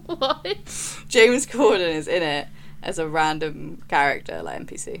 What? James Corden is in it as a random character, like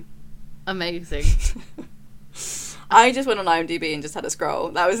NPC. Amazing. I just went on IMDb and just had a scroll.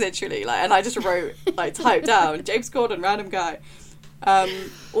 That was literally and I just wrote, typed down, James Corden, random guy.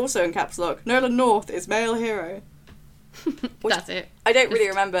 Also in caps lock, Nolan North is male hero. That's it. I don't really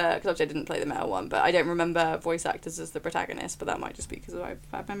remember, because obviously I didn't play the male one, but I don't remember voice actors as the protagonist, but that might just be because of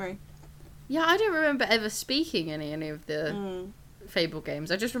bad memory. Yeah, I don't remember ever speaking in any of the Fable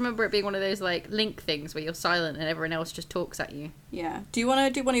games. I just remember it being one of those Link things where you're silent and everyone else just talks at you. Yeah. Do you want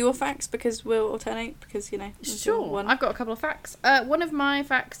to do one of your facts, because we'll alternate, because Sure. I've got a couple of facts. One of my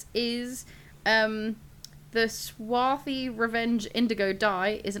facts is the swarthy revenge Indigo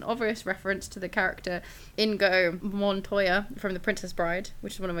die is an obvious reference to the character Inigo Montoya from The Princess Bride,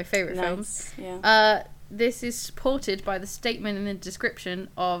 which is one of my favourite films. Yeah. This is supported by the statement in the description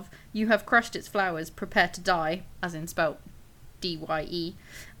of "You have crushed its flowers, prepare to die," as in spelt D-Y-E.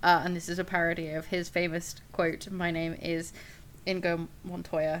 And this is a parody of his famous quote, "My name is Inigo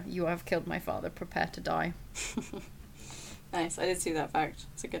Montoya. You have killed my father. Prepare to die." Nice. I did see that fact.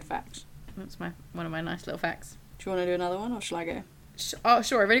 It's a good fact. That's one of my nice little facts. Do you want to do another one, or shall I go? Sure.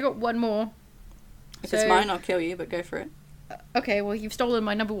 I've only got one more. If it's mine, I'll kill you, but go for it. Okay, well, you've stolen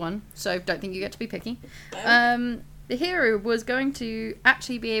my number one, so don't think you get to be picky. No. The hero was going to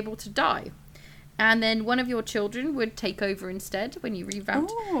actually be able to die, and then one of your children would take over instead when you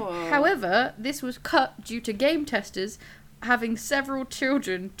revamped. Oh. However, this was cut due to game testers having several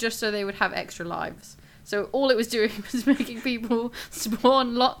children just so they would have extra lives. So all it was doing was making people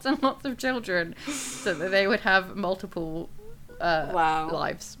spawn lots and lots of children so that they would have multiple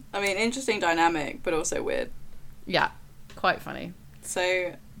lives. I mean, interesting dynamic, but also weird. Yeah, quite funny.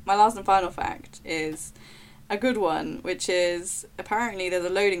 So my last and final fact is a good one, which is apparently there's a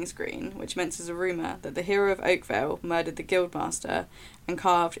loading screen which mentions a rumour that the hero of Oakvale murdered the guildmaster and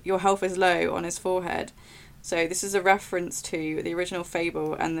carved "Your health is low" on his forehead. So this is a reference to the original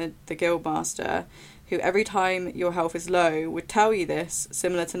Fable and the guildmaster, who every time your health is low would tell you this,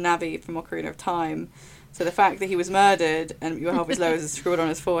 similar to Navi from Ocarina of Time. So the fact that he was murdered and your health is low is scrawled on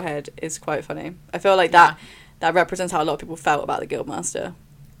his forehead is quite funny. I feel like that represents how a lot of people felt about the guildmaster.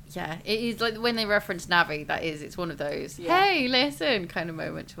 Yeah, it is like when they reference Navi, it's one of those, hey, listen, kind of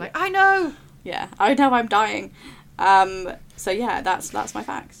moment. You're like, I know! Yeah, I know I'm dying. So yeah, that's my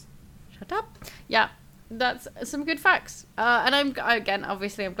facts. Shut up. Yeah. That's some good facts. And I'm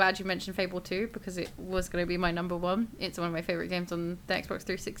glad you mentioned Fable 2 because it was going to be my number one. It's one of my favourite games on the Xbox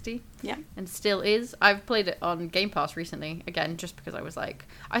 360. Yeah. And still is. I've played it on Game Pass recently, again, just because I was I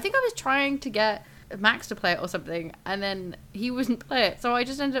think I was trying to get Max to play it or something, and then he wouldn't play it, so I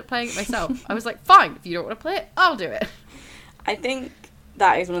just ended up playing it myself. I was like, fine, if you don't want to play it, I'll do it. I think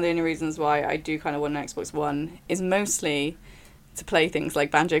that is one of the only reasons why I do kind of want an Xbox One, is mostly to play things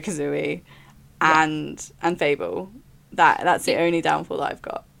like Banjo-Kazooie and Fable. That's the only downfall that I've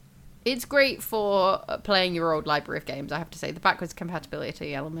got. It's great for playing your old library of games, I have to say. The backwards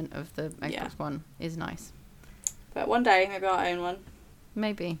compatibility element of the Xbox One is nice. But one day, maybe I'll own one.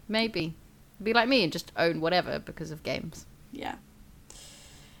 Maybe. Be like me and just own whatever because of games. Yeah.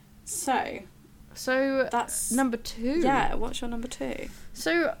 So that's number 2. Yeah, what's your number 2?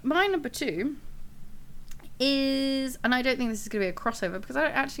 So my number 2 is, and I don't think this is going to be a crossover because I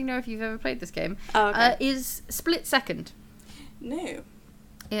don't actually know if you've ever played this game, is Split Second. No.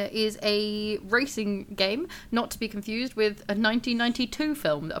 It is a racing game, not to be confused with a 1992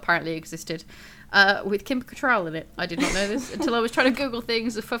 film that apparently existed, with Kim Cattrall in it. I did not know this until I was trying to Google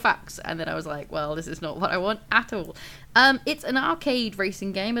things for facts, and then I was like, well, this is not what I want at all. It's an arcade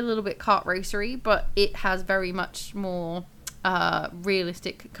racing game, a little bit kart racery, but it has very much more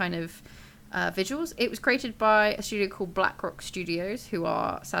realistic kind of visuals. It was created by a studio called BlackRock Studios, who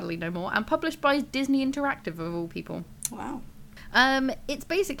are sadly no more, and published by Disney Interactive, of all people. Wow. It's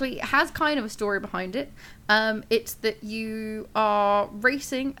basically, it has kind of a story behind it. It's that you are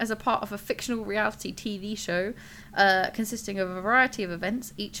racing as a part of a fictional reality TV show consisting of a variety of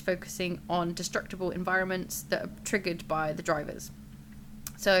events, each focusing on destructible environments that are triggered by the drivers.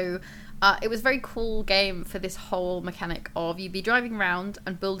 So it was a very cool game for this whole mechanic of you'd be driving around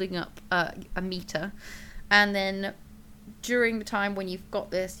and building up a meter, and then during the time when you've got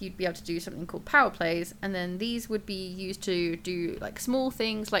this, you'd be able to do something called power plays, and then these would be used to do like small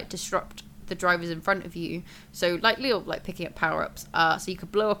things like disrupt the drivers in front of you. So like little like picking up power-ups. So you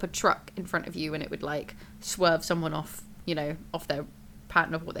could blow up a truck in front of you and it would like swerve someone off, off their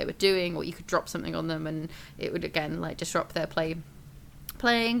pattern of what they were doing, or you could drop something on them and it would again like disrupt their playing.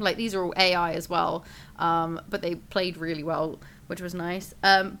 Like these are all AI as well, but they played really well, which was nice.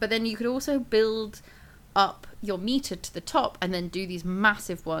 But then you could also build up your meter to the top and then do these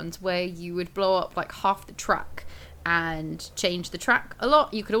massive ones where you would blow up like half the track and change the track a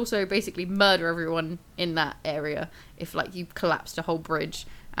lot. You could also basically murder everyone in that area if like you collapsed a whole bridge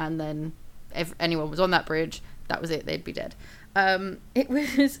and then if anyone was on that bridge, that was it, they'd be dead. It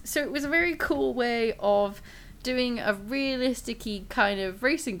was a very cool way of doing a realistic-y kind of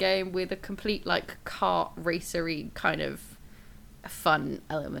racing game with a complete like kart racery kind of a fun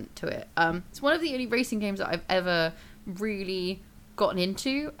element to it. It's one of the only racing games that I've ever really gotten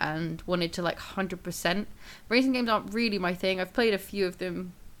into and wanted to like 100%. Racing games aren't really my thing. I've played a few of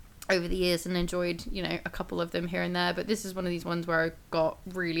them over the years and enjoyed, a couple of them here and there, but this is one of these ones where I got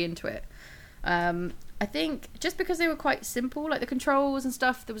really into it. I think just because they were quite simple, like the controls and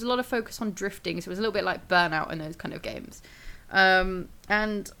stuff, there was a lot of focus on drifting, so it was a little bit like Burnout and those kind of games.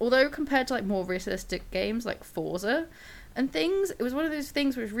 And although compared to like more realistic games like Forza and things, it was one of those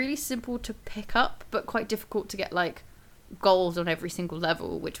things where it was really simple to pick up but quite difficult to get like goals on every single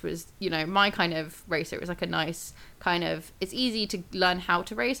level, which was my kind of racer. It was like a nice kind of, it's easy to learn how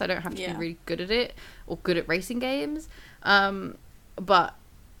to race. I don't have to be really good at it or good at racing games, but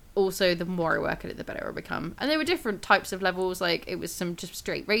also the more I work at it, the better I become. And there were different types of levels, like it was some just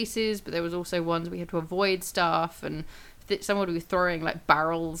straight races, but there was also ones we had to avoid stuff, and someone would be throwing like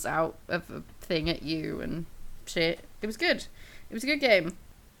barrels out of a thing at you and shit. It was good. It was a good game.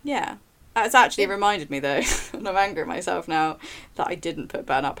 Yeah. It's actually reminded me though, and I'm angry at myself now, that I didn't put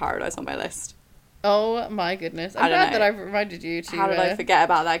Burnout Paradise on my list. Oh my goodness. I'm glad that I've reminded you to... How did I forget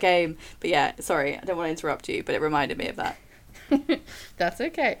about that game? But yeah, sorry, I don't want to interrupt you, but it reminded me of that. That's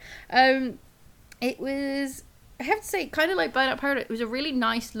okay. It was, I have to say, kind of like Burnout Paradise, it was a really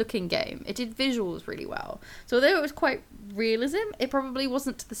nice looking game. It did visuals really well. So although it was quite realism, it probably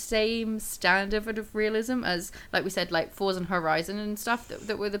wasn't to the same standard of realism as, like we said, like Forza and Horizon and stuff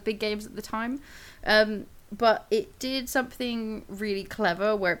that were the big games at the time. But it did something really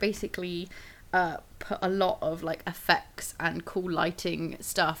clever where it basically put a lot of like effects and cool lighting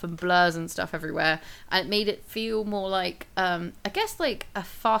stuff and blurs and stuff everywhere, and it made it feel more like I guess like a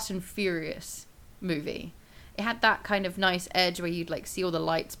Fast and Furious movie. It had that kind of nice edge where you'd like see all the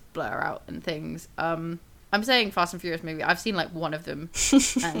lights blur out and things. I'm saying Fast and Furious movie. I've seen like one of them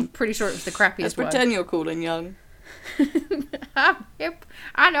and I'm pretty sure it was the crappiest one. Let's pretend you're cool and young. Yep,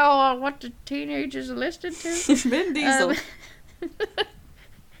 I know what the teenagers are listening to. Vin Diesel.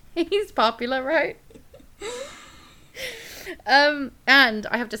 He's popular, right? And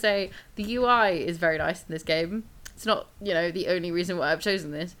I have to say, the UI is very nice in this game. It's not, the only reason why I've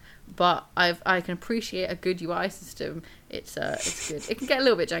chosen this, but I can appreciate a good UI system. It's good. It can get a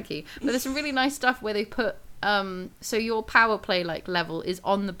little bit janky, but there's some really nice stuff where they put so your power play level is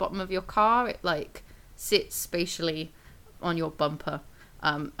on the bottom of your car. It sits spatially on your bumper.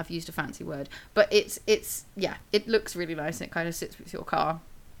 I've used a fancy word, but it looks really nice, and it kind of sits with your car.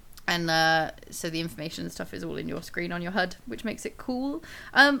 And so the information and stuff is all in your screen on your HUD, which makes it cool.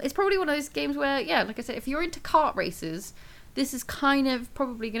 It's probably one of those games where, like I said, if you're into kart races, this is kind of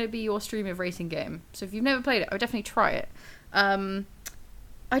probably going to be your stream of racing game. So if you've never played it, I would definitely try it. I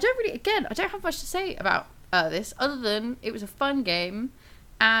don't have much to say about this, other than it was a fun game,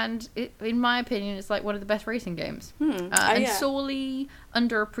 and it, in my opinion, it's one of the best racing games. Sorely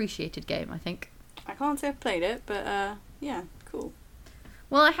underappreciated game, I think. I can't say I've played it, but yeah, cool.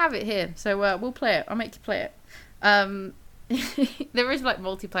 Well, I have it here, so we'll play it. I'll make you play it. There is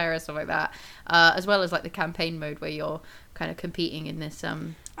multiplayer and stuff like that, as well as the campaign mode where you're kind of competing in this.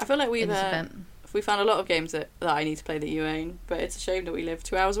 I feel like we found a lot of games that I need to play that you own, but it's a shame that we live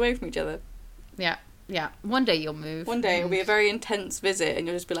 2 hours away from each other. Yeah. One day you'll move. One day it'll be a very intense visit, and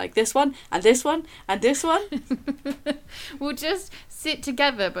you'll just be like, this one, and this one, and this one. We'll just sit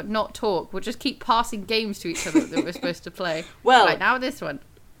together but not talk. We'll just keep passing games to each other that we're supposed to play. Well, right, now this one.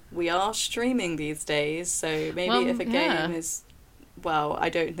 We are streaming these days, so maybe if a game is... Well, I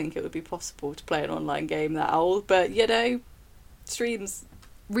don't think it would be possible to play an online game that old, but, streams.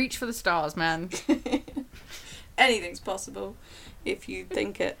 Reach for the stars, man. Anything's possible if you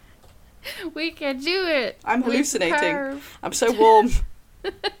think it. We can do it. I'm hallucinating. I'm so warm.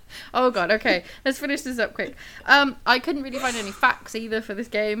 Oh god, okay. Let's finish this up quick. I couldn't really find any facts either for this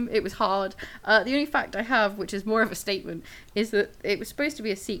game. It was hard. The only fact I have, which is more of a statement, is that it was supposed to be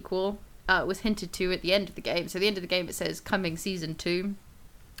a sequel. It was hinted to at the end of the game. So at the end of the game it says coming season 2.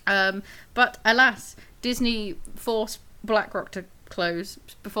 But alas, Disney forced BlackRock to close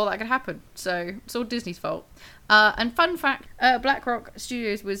before that could happen. So it's all Disney's fault. And fun fact, BlackRock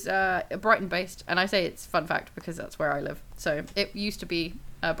Studios was Brighton based, and I say it's fun fact because that's where I live. So it used to be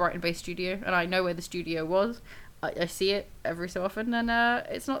a Brighton based studio, and I know where the studio was. I see it every so often, and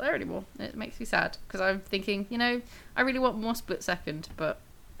it's not there anymore. It makes me sad because I'm thinking, I really want more Split Second, but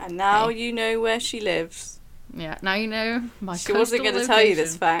and now you know where she lives. Yeah, now you know my. She wasn't going to tell you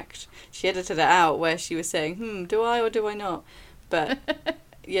this fact. She edited it out where she was saying, do I or do I not? But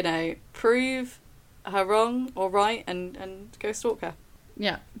prove her wrong or right and go stalk her.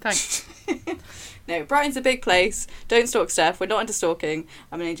 Yeah, thanks. No, Brighton's a big place. Don't stalk Steph. We're not into stalking.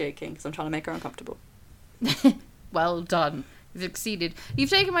 I'm only joking because I'm trying to make her uncomfortable. Well done. You've succeeded. You've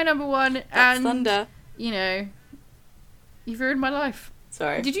taken my number one. That's and thunder. You've ruined my life.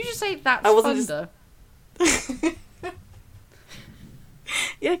 Sorry. Did you just say that's thunder?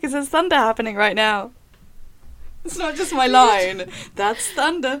 Yeah, because there's thunder happening right now. It's not just my line. That's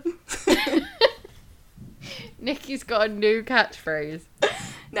thunder. Nikki's got a new catchphrase.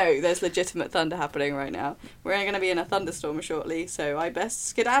 No, there's legitimate thunder happening right now. We're going to be in a thunderstorm shortly, so I best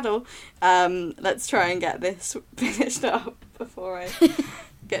skedaddle. Let's try and get this finished up before I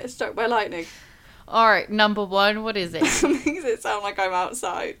get struck by lightning. Alright, number one, what is it? Makes it sound like I'm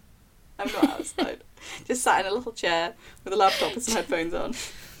outside. I'm not outside. Just sat in a little chair with a laptop and some headphones on.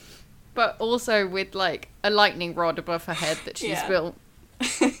 But also with a lightning rod above her head that she's built.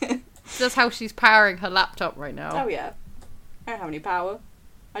 That's how she's powering her laptop right now. Oh yeah. I don't have any power.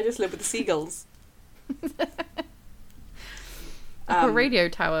 I just live with the seagulls. A radio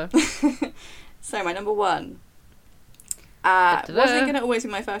tower. So my number one. Wasn't going to always be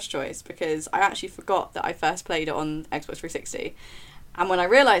my first choice because I actually forgot that I first played it on Xbox 360. And when I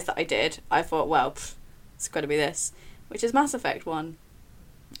realised that I did, I thought, well, it's got to be this. Which is Mass Effect 1.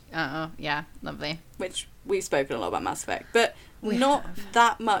 Yeah, lovely. Which we've spoken a lot about Mass Effect, but not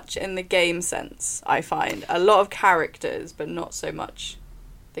that much in the game sense, I find. A lot of characters, but not so much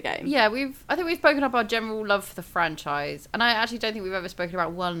the game. Yeah, I think we've spoken about our general love for the franchise, and I actually don't think we've ever spoken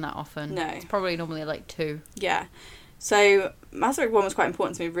about 1 that often. No. It's probably normally 2. Yeah. So Mass Effect 1 was quite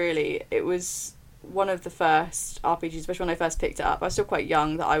important to me, really. It was one of the first RPGs, especially when I first picked it up. I was still quite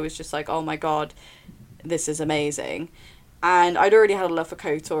young, that I was just like, oh my god, this is amazing. And I'd already had a love for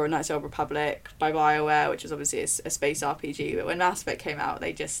KOTOR and Knights of the Old Republic by BioWare, which is obviously a space RPG. But when Mass Effect came out,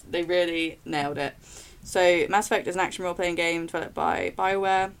 they really nailed it. So Mass Effect is an action role-playing game developed by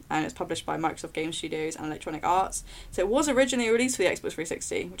BioWare, and it's published by Microsoft Game Studios and Electronic Arts. So it was originally released for the Xbox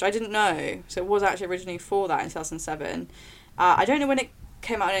 360, which I didn't know. So it was actually originally for that in 2007. I don't know when it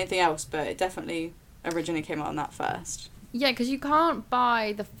came out on anything else, but it definitely originally came out on that first. Yeah, because you can't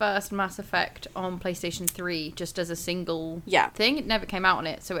buy the first Mass Effect on PlayStation 3 just as a single thing. It never came out on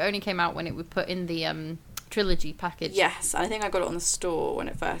it, so it only came out when it was put in the trilogy package. Yes, and I think I got it on the store when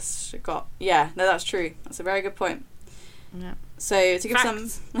it first got. Yeah, no, that's true. That's a very good point. Yeah. So to give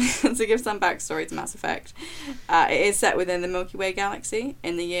Facts. some backstory to Mass Effect, it is set within the Milky Way galaxy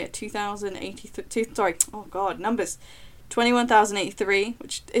in the year 2083. Sorry, oh god, numbers. 21,083,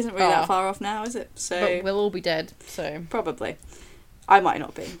 which isn't really that far off now, is it? So but we'll all be dead, so probably. I might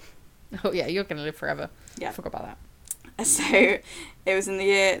not be. Oh yeah, you're gonna live forever. Yeah, I forgot about that. So it was in the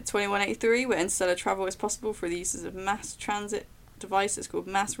year 2183 where interstellar travel is possible through the uses of mass transit devices called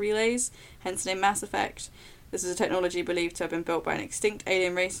mass relays, hence the name Mass Effect. This is a technology believed to have been built by an extinct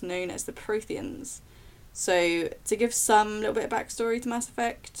alien race known as the Protheans. So to give some little bit of backstory to Mass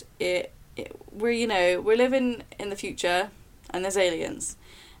Effect, we're living in the future and there's aliens,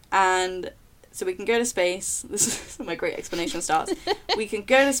 and so we can go to space. This is where my great explanation starts. We can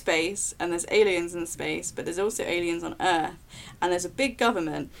go to space and there's aliens in space, but there's also aliens on Earth, and there's a big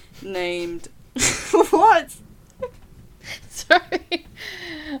government named what? Sorry,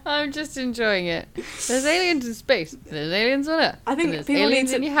 I'm just enjoying it. There's aliens in space. There's aliens on Earth. I think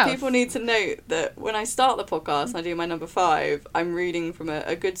people need to note that when I start the podcast and I do my number 5, I'm reading from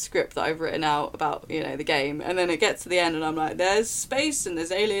a good script that I've written out about, the game, and then it gets to the end and I'm like, there's space and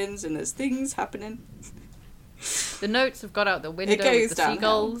there's aliens and there's things happening. The notes have got out the window. It goes with the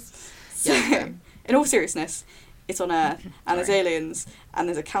downhill. seagulls. So, Yeah. in all seriousness, it's on Earth, and there's aliens, and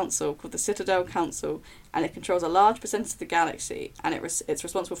there's a council called the Citadel Council, and it controls a large percentage of the galaxy, and it's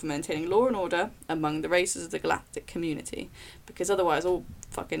responsible for maintaining law and order among the races of the galactic community, because otherwise all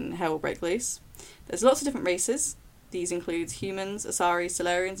fucking hell will break loose. There's lots of different races. These include humans, Asari,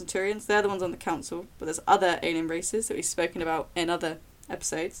 Solarians, and Turians. They're the ones on the council, but there's other alien races that we've spoken about in other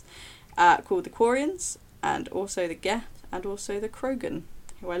episodes, called the Quarians, and also the Geth, and also the Krogan,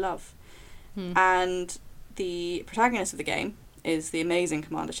 who I love. And the protagonist of the game is the amazing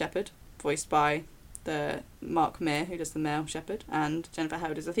Commander Shepard, voiced by the Mark Meer, who does the male Shepard, and Jennifer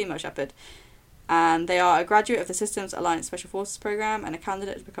Howard is the female Shepard. And they are a graduate of the Systems Alliance Special Forces program and a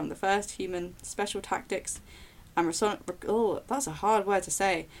candidate to become the first human special tactics and that's a hard word to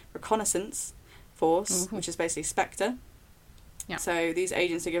say, reconnaissance force, which is basically Spectre. Yeah. So these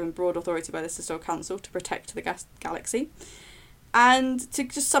agents are given broad authority by the Citadel Council to protect the galaxy. And to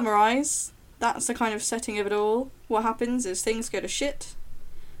just summarise, that's the kind of setting of it all. What happens is things go to shit.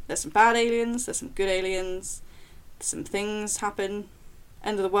 There's some bad aliens, there's some good aliens, some things happen,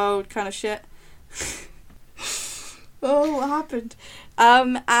 end of the world kind of shit. Oh, what happened?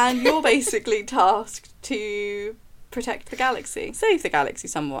 And you're basically tasked to protect the galaxy, save the galaxy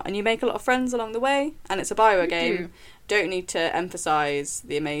somewhat, and you make a lot of friends along the way, and it's a Bioware game. Don't need to emphasise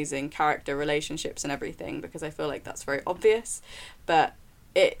the amazing character relationships and everything, because I feel like that's very obvious, but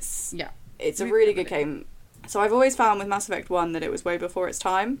it's a really good game. So I've always found with Mass Effect 1 that it was way before its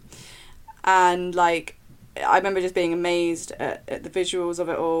time, and I remember just being amazed at the visuals of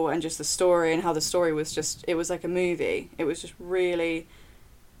it all and just the story and how the story was it was like a movie. It was just really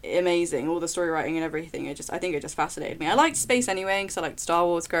amazing, all the story writing and everything. I think it just fascinated me. I liked space anyway because I liked Star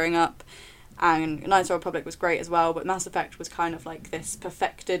Wars growing up, and Knights of the Republic was great as well, but Mass Effect was kind of like this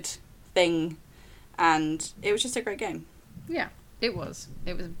perfected thing, and it was just a great game. Yeah, it was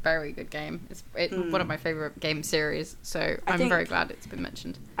a very good game. It's one of my favourite game series, so I'm very glad it's been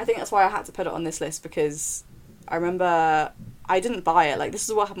mentioned. I think that's why I had to put it on this list, because I remember I didn't buy it. This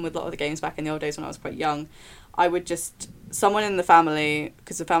is what happened with a lot of the games back in the old days when I was quite young. I would someone in the family,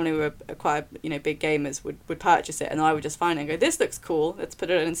 because the family were quite big gamers, would purchase it, and I would just find it and go, this looks cool, let's put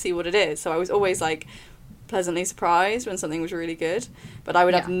it in and see what it is. So I was always pleasantly surprised when something was really good, but I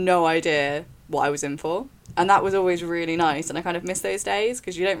would have no idea what I was in for. And that was always really nice, and I kind of miss those days,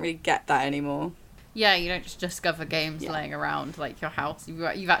 because you don't really get that anymore. Yeah, you don't just discover games laying around your house.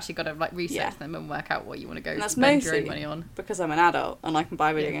 You've actually got to research them and work out what you want to go spend your own money on. Because I'm an adult and I can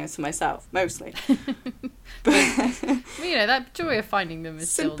buy video games for myself, mostly. But that joy of finding them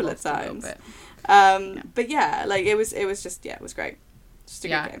is simple at times. But it was great. Just a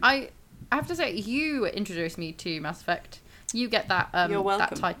good game. I have to say, you introduced me to Mass Effect. You get that You're welcome.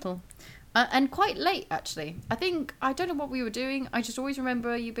 that title. And quite late, actually. I don't know what we were doing. I just always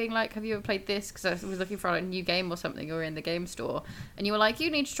remember you being like, have you ever played this? Because I was looking for a new game or something, or in the game store. And you were like, you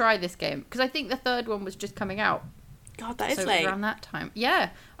need to try this game. Because I think the third one was just coming out. God, that is late. Around that time. Yeah,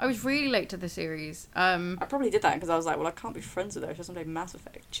 I was really late to the series. I probably did that because I was like, well, I can't be friends with her. She doesn't play Mass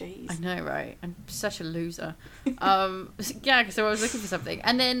Effect. Jeez. I know, right? I'm such a loser. So I was looking for something.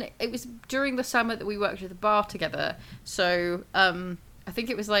 And then it was during the summer that we worked at the bar together. So I think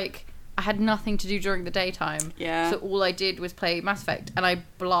it was I had nothing to do during the daytime. Yeah. So all I did was play Mass Effect, and I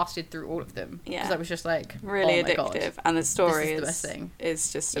blasted through all of them. Yeah. Because I was just really addictive. God, and the story the best thing.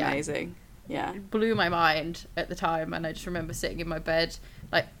 is just amazing. Yeah. It blew my mind at the time, and I just remember sitting in my bed.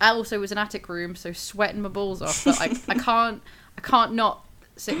 Like, I also was an attic room, so sweating my balls off. But I can't not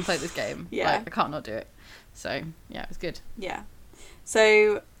sit and play this game. Yeah. Like, I can't not do it. So, yeah, it was good. Yeah.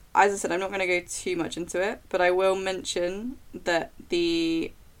 So, as I said, I'm not going to go too much into it, but I will mention that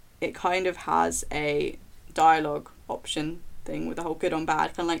it kind of has a dialogue option thing with the whole good on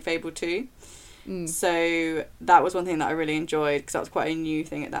bad, kind of like Fable 2. So that was one thing that I really enjoyed, because that was quite a new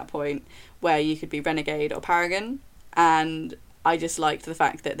thing at that point, where you could be Renegade or Paragon, and I just liked the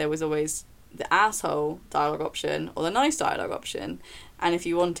fact that there was always the asshole dialogue option or the nice dialogue option, and if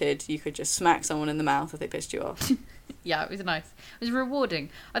you wanted, you could just smack someone in the mouth if they pissed you off. Yeah, it was nice. It was rewarding.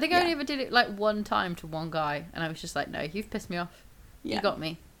 I think I only ever did it like one time to one guy, and I was just like, no, you've pissed me off. Yeah. You got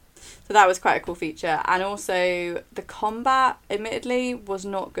me. So that was quite a cool feature. And also, the combat, admittedly, was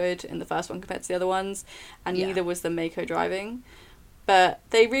not good in the first one compared to the other ones, and neither was the Mako driving. But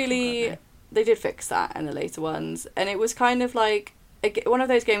they really, they did fix that in the later ones. And it was kind of like one of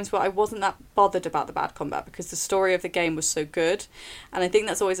those games where I wasn't that bothered about the bad combat, because the story of the game was so good. And I think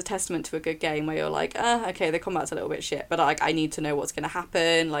that's always a testament to a good game, where you're like, okay, the combat's a little bit shit, but like, I need to know what's going to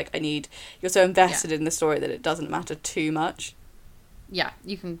happen. Like, you're so invested in the story that it doesn't matter too much. Yeah,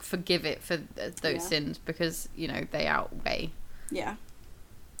 you can forgive it for those sins, because, you know, they outweigh. Yeah.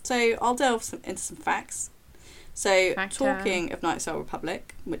 So I'll delve into some facts. So, talking of Knights of the Old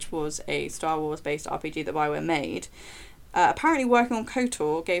Republic, which was a Star Wars-based RPG that BioWare made, apparently working on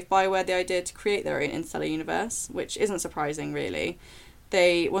KOTOR gave BioWare the idea to create their own interstellar universe, which isn't surprising, really.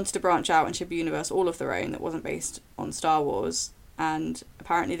 They wanted to branch out and ship a universe all of their own that wasn't based on Star Wars, and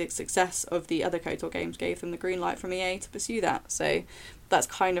apparently the success of the other KOTOR games gave them the green light from EA to pursue that. So that's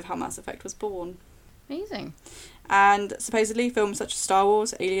kind of how Mass Effect was born. Amazing. And supposedly films such as Star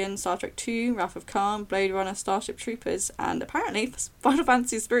Wars, Alien, Star Trek 2, Wrath of Khan, Blade Runner, Starship Troopers, and apparently Final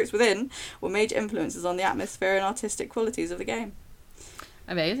Fantasy Spirits Within were major influences on the atmosphere and artistic qualities of the game.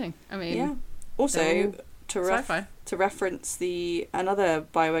 Amazing. I mean, yeah. Also, to reference another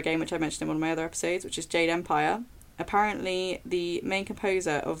BioWare game which I mentioned in one of my other episodes, which is Jade Empire. Apparently, the main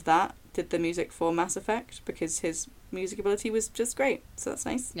composer of that did the music for Mass Effect, because his music ability was just great. So that's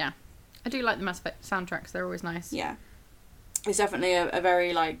nice. Yeah. I do like the Mass Effect soundtracks. They're always nice. Yeah. It's definitely a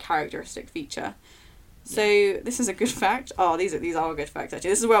very, like, characteristic feature. So, this is a good fact. Oh, these are good facts, actually.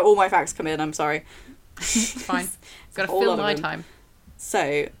 This is where all my facts come in, I'm sorry. It's fine. Got to fill my time.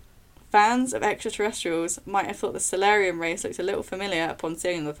 So, fans of extraterrestrials might have thought the Solarium race looked a little familiar upon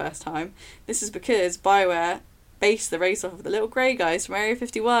seeing them the first time. This is because BioWare based the race off of the little grey guys from Area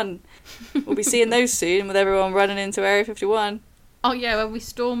 51. We'll be seeing those soon, with everyone running into Area 51. Oh yeah, when we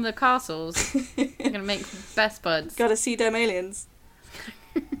storm the castles. We're going to make best buds. Gotta see them aliens.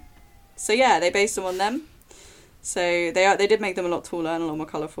 So yeah, they based them on them. So they did make them a lot taller and a lot more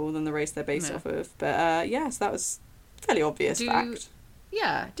colourful than the race they're based off of. But so that was a fairly obvious fact.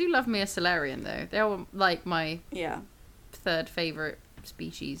 Yeah, do love me a Solarian though. They're like my third favourite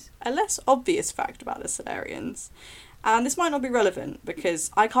species. A less obvious fact about the Solarians, and this might not be relevant because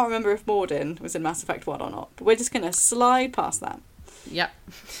I can't remember if Mordin was in Mass Effect 1 or not, but we're just going to slide past that. Yep.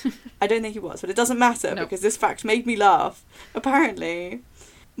 I don't think he was, but it doesn't matter because this fact made me laugh. Apparently,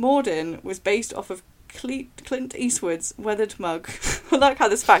 Mordin was based off of Clint Eastwood's Weathered Mug. I like how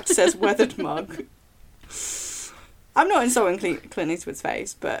this fact says Weathered Mug. I'm not insulting Clint Eastwood's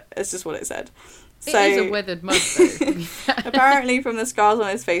face, but it's just what it said. It is a weathered mug, though. Apparently, from the scars on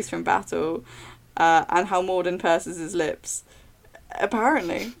his face from battle, and how Mordin purses his lips.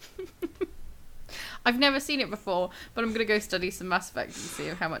 Apparently. I've never seen it before, but I'm going to go study some Mass Effect and see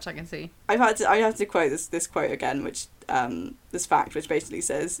how much I can see. I have to quote this quote again, which this fact, which basically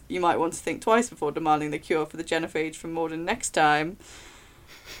says, "You might want to think twice before demanding the cure for the genophage from Mordin next time."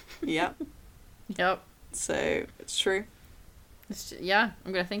 Yep. Yep. So, it's true. Yeah,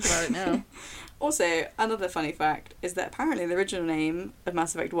 I'm going to think about it now. Also, another funny fact is that apparently the original name of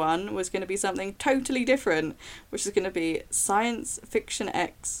Mass Effect 1 was going to be something totally different, which is going to be Science Fiction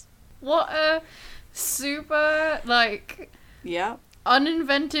X. What a super,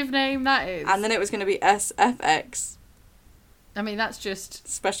 uninventive name that is. And then it was going to be SFX. I mean, that's just...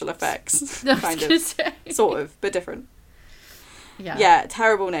 Special effects. Kind of. Sort of, but different. Yeah. Yeah,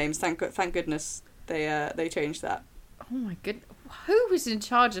 terrible names. Thank goodness they changed that. Oh my goodness. Who was in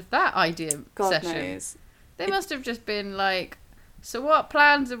charge of that idea God session? Knows. They must have just been like, so what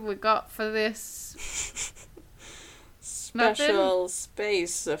plans have we got for this? Special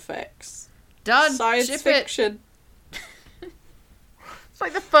space effects. Done. Science fiction. It's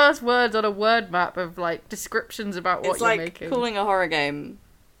like the first words on a word map of like descriptions about what you're making. It's like calling a horror game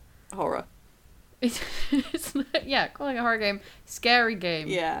horror. It's yeah, calling it a horror game, scary game.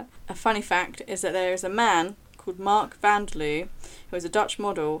 Yeah. A funny fact is that there is a man called Mark Vanderloo, who is a Dutch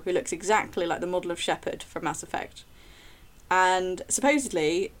model who looks exactly like the model of Shepard from Mass Effect. And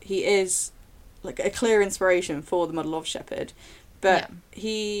supposedly he is like a clear inspiration for the model of Shepard, but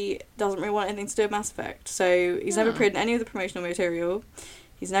he doesn't really want anything to do with Mass Effect. So he's never appeared in any of the promotional material.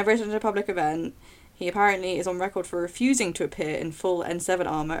 He's never attended a public event. He apparently is on record for refusing to appear in full N7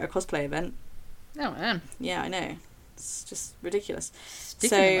 armour at a cosplay event. Oh man. Yeah, I know. It's just ridiculous.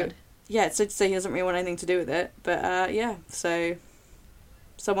 Stick in the mud. Yeah, so he doesn't really want anything to do with it. But yeah, so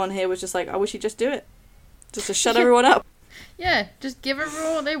someone here was just like, I wish he'd just do it. Just to shut everyone up. Yeah, just give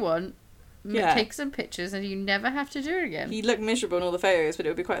everyone what they want. Yeah. Take some pictures and you never have to do it again. He looked miserable in all the photos, but it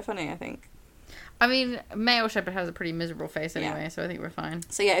would be quite funny, I think. I mean, male Shepard has a pretty miserable face anyway, so I think we're fine.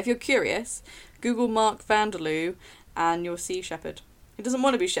 So yeah, if you're curious, Google Mark Vanderloo and you'll see Shepard. He doesn't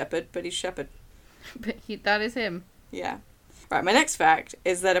want to be Shepard, but he's Shepard. But that is him. Yeah. Right, my next fact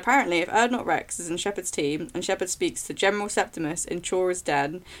is that apparently if Erdnot Rex is in Shepard's team and Shepard speaks to General Septimus in Chora's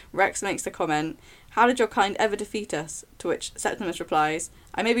den, Rex makes the comment, "How did your kind ever defeat us?" To which Septimus replies,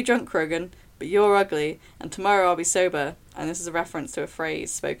 "I may be drunk, Krogan, but you're ugly, and tomorrow I'll be sober." And this is a reference to a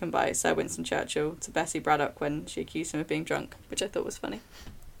phrase spoken by Sir Winston Churchill to Bessie Braddock when she accused him of being drunk, which I thought was funny.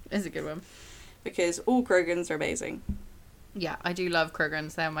 It's a good one. Because all Krogans are amazing. Yeah, I do love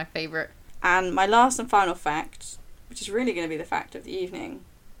Krogans. They're my favourite. And my last and final fact, which is really going to be the fact of the evening,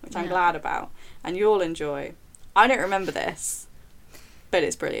 which I'm glad about, and you'll enjoy. I don't remember this, but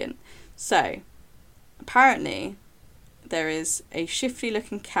it's brilliant. So, apparently, there is a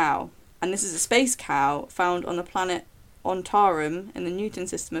shifty-looking cow, and this is a space cow found on the planet Ontarum in the Newton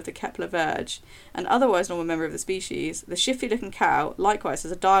system of the Kepler Verge, an otherwise normal member of the species. The shifty-looking cow likewise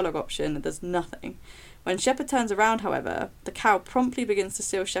has a dialogue option that does nothing. When Shepard turns around, however, the cow promptly begins to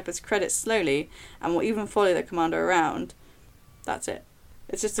steal Shepard's credits slowly and will even follow the commander around. That's it.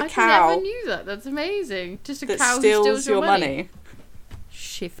 It's just a cow. I never knew that. That's amazing. Just a that cow steals who steals your money.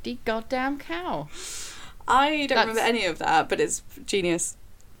 Shifty goddamn cow. I don't remember any of that, but it's genius.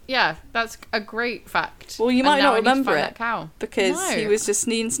 Yeah, that's a great fact. Well, you might not remember it that cow. because he was just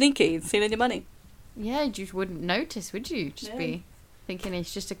sneaky and stealing your money. Yeah, you wouldn't notice, would you? Just be thinking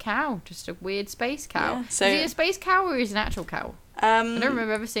it's just a cow, just a weird space cow. Yeah, so, is he a space cow or is he an actual cow? I don't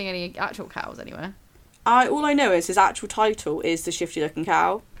remember ever seeing any actual cows anywhere. All I know is his actual title is the Shifty Looking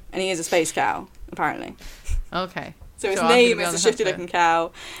Cow, and he is a space cow, apparently. Okay. So his name is the Shifty Looking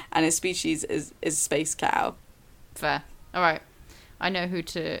Cow, and his species is space cow. Fair. All right. I know who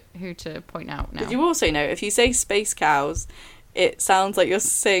to point out now. But you also know, if you say space cows, it sounds like you're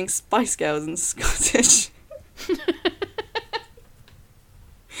saying Spice Girls in Scottish.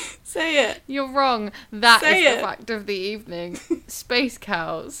 Say it. You're wrong. That is the fact of the evening. Space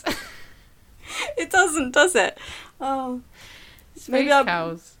cows. It doesn't, does it? Oh. Space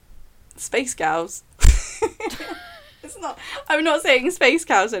cows. Space cows. It's not. I'm not saying space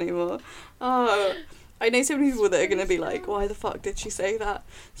cows anymore. Oh. I know so many people that are going to be like, why the fuck did she say that?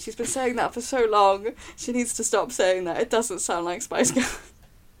 She's been saying that for so long. She needs to stop saying that. It doesn't sound like Spice Girls.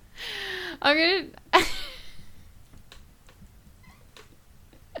 I'm going to...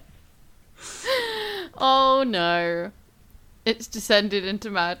 Oh no. It's descended into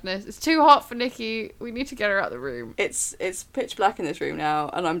madness. It's too hot for Nikki. We need to get her out of the room. It's pitch black in this room now,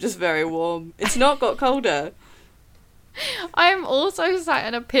 and I'm just very warm. It's not got colder. I'm also sat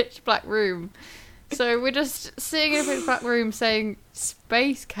in a pitch black room. So we're just sitting in a pitch black room saying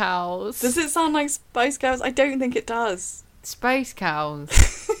space cows. Does it sound like Spice Girls? I don't think it does. Space cows.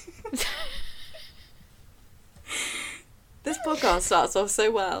 This podcast starts off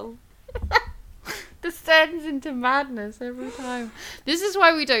so well. Descends into madness every time. This is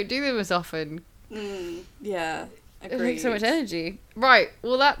why we don't do them as often. Yeah, agreed. It takes so much energy. Right,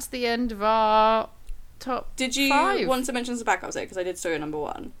 well that's the end of our top Did you 5. want to mention some backups though? Because I did story number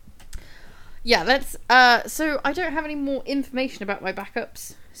 1. Yeah, let's... so I don't have any more information about my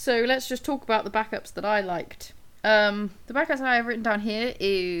backups. So let's just talk about the backups that I liked. The backups I have written down here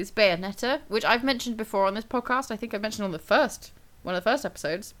is Bayonetta, which I've mentioned before on this podcast. I think I mentioned on one of the first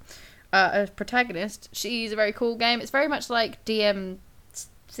episodes. As protagonist, she's a very cool game. It's very much like DMC,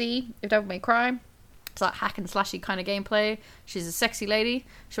 if Devil May Cry. It's like hack and slashy kind of gameplay. She's a sexy lady.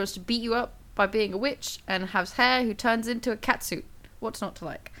 She wants to beat you up by being a witch and has hair who turns into a catsuit. What's not to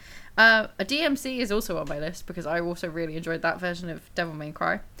like? A DMC is also on my list because I also really enjoyed that version of Devil May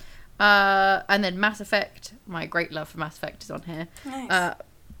Cry. And then Mass Effect. My great love for Mass Effect is on here. Nice.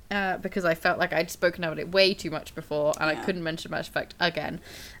 because I felt like I'd spoken about it way too much before, and I couldn't mention Mass Effect again.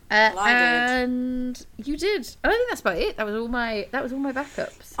 Well, I and did. You did. I think that's about it. That was all my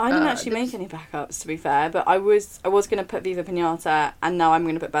backups. I didn't actually make any backups, to be fair, but I was going to put Viva Pinata, and now I'm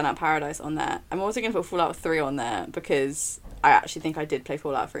going to put Burnout Paradise on there. I'm also going to put Fallout 3 on there, because I actually think I did play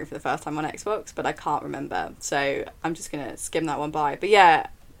Fallout 3 for the first time on Xbox, but I can't remember, so I'm just going to skim that one by. But yeah,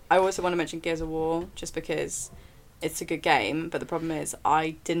 I also want to mention Gears of War, just because it's a good game, but the problem is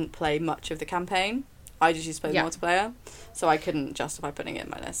I didn't play much of the campaign. I just used to play the multiplayer, so I couldn't justify putting it in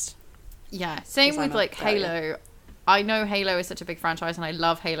my list. Yeah, same with like Halo. I know Halo is such a big franchise, and I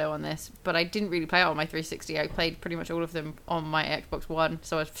love Halo on this, but I didn't really play it on my 360. I played pretty much all of them on my Xbox One,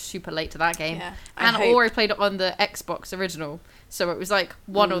 so I was super late to that game. Yeah, or I played it on the Xbox original, so it was like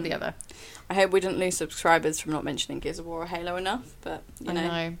one or the other. I hope we didn't lose subscribers from not mentioning Gears of War or Halo enough, but you know,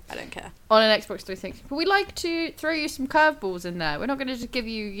 I don't care. On an Xbox 360. But we like to throw you some curveballs in there. We're not going to just give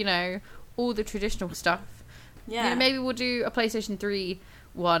you, you know, all the traditional stuff. Yeah. You know, maybe we'll do a PlayStation 3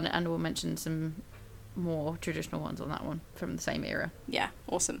 one, and we'll mention some more traditional ones on that one from the same era. Yeah,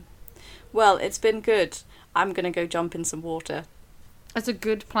 awesome. Well, it's been good. I'm going to go jump in some water. That's a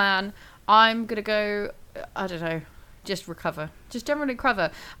good plan. I'm going to go, I don't know, just recover. Just generally recover.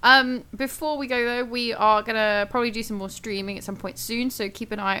 Before we go, though, we are going to probably do some more streaming at some point soon, so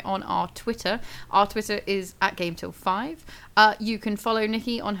keep an eye on our Twitter. Our Twitter is at GameTill5. You can follow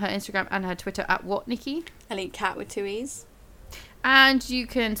Nikki on her Instagram and her Twitter at WhatNikki. Elite Cat with 2 E's. And you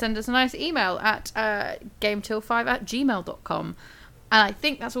can send us a nice email at GameTill5@gmail.com. And I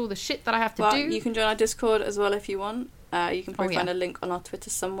think that's all the shit that I have to do. You can join our Discord as well if you want. You can probably find a link on our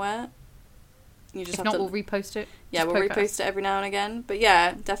Twitter somewhere. You just if not, we'll repost it. Yeah, we'll repost it every now and again. But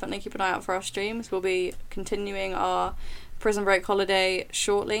yeah, definitely keep an eye out for our streams. We'll be continuing our Prison Break holiday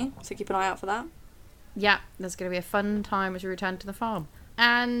shortly, so keep an eye out for that. Yeah, there's going to be a fun time as we return to the farm.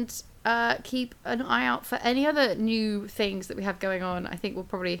 And keep an eye out for any other new things that we have going on. I think we'll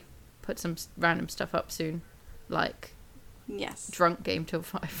probably put some random stuff up soon, like drunk Game Till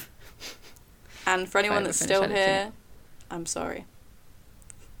 5. And for anyone that's still here, I'm sorry.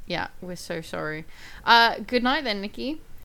 Yeah, we're so sorry. Good night then, Nikki.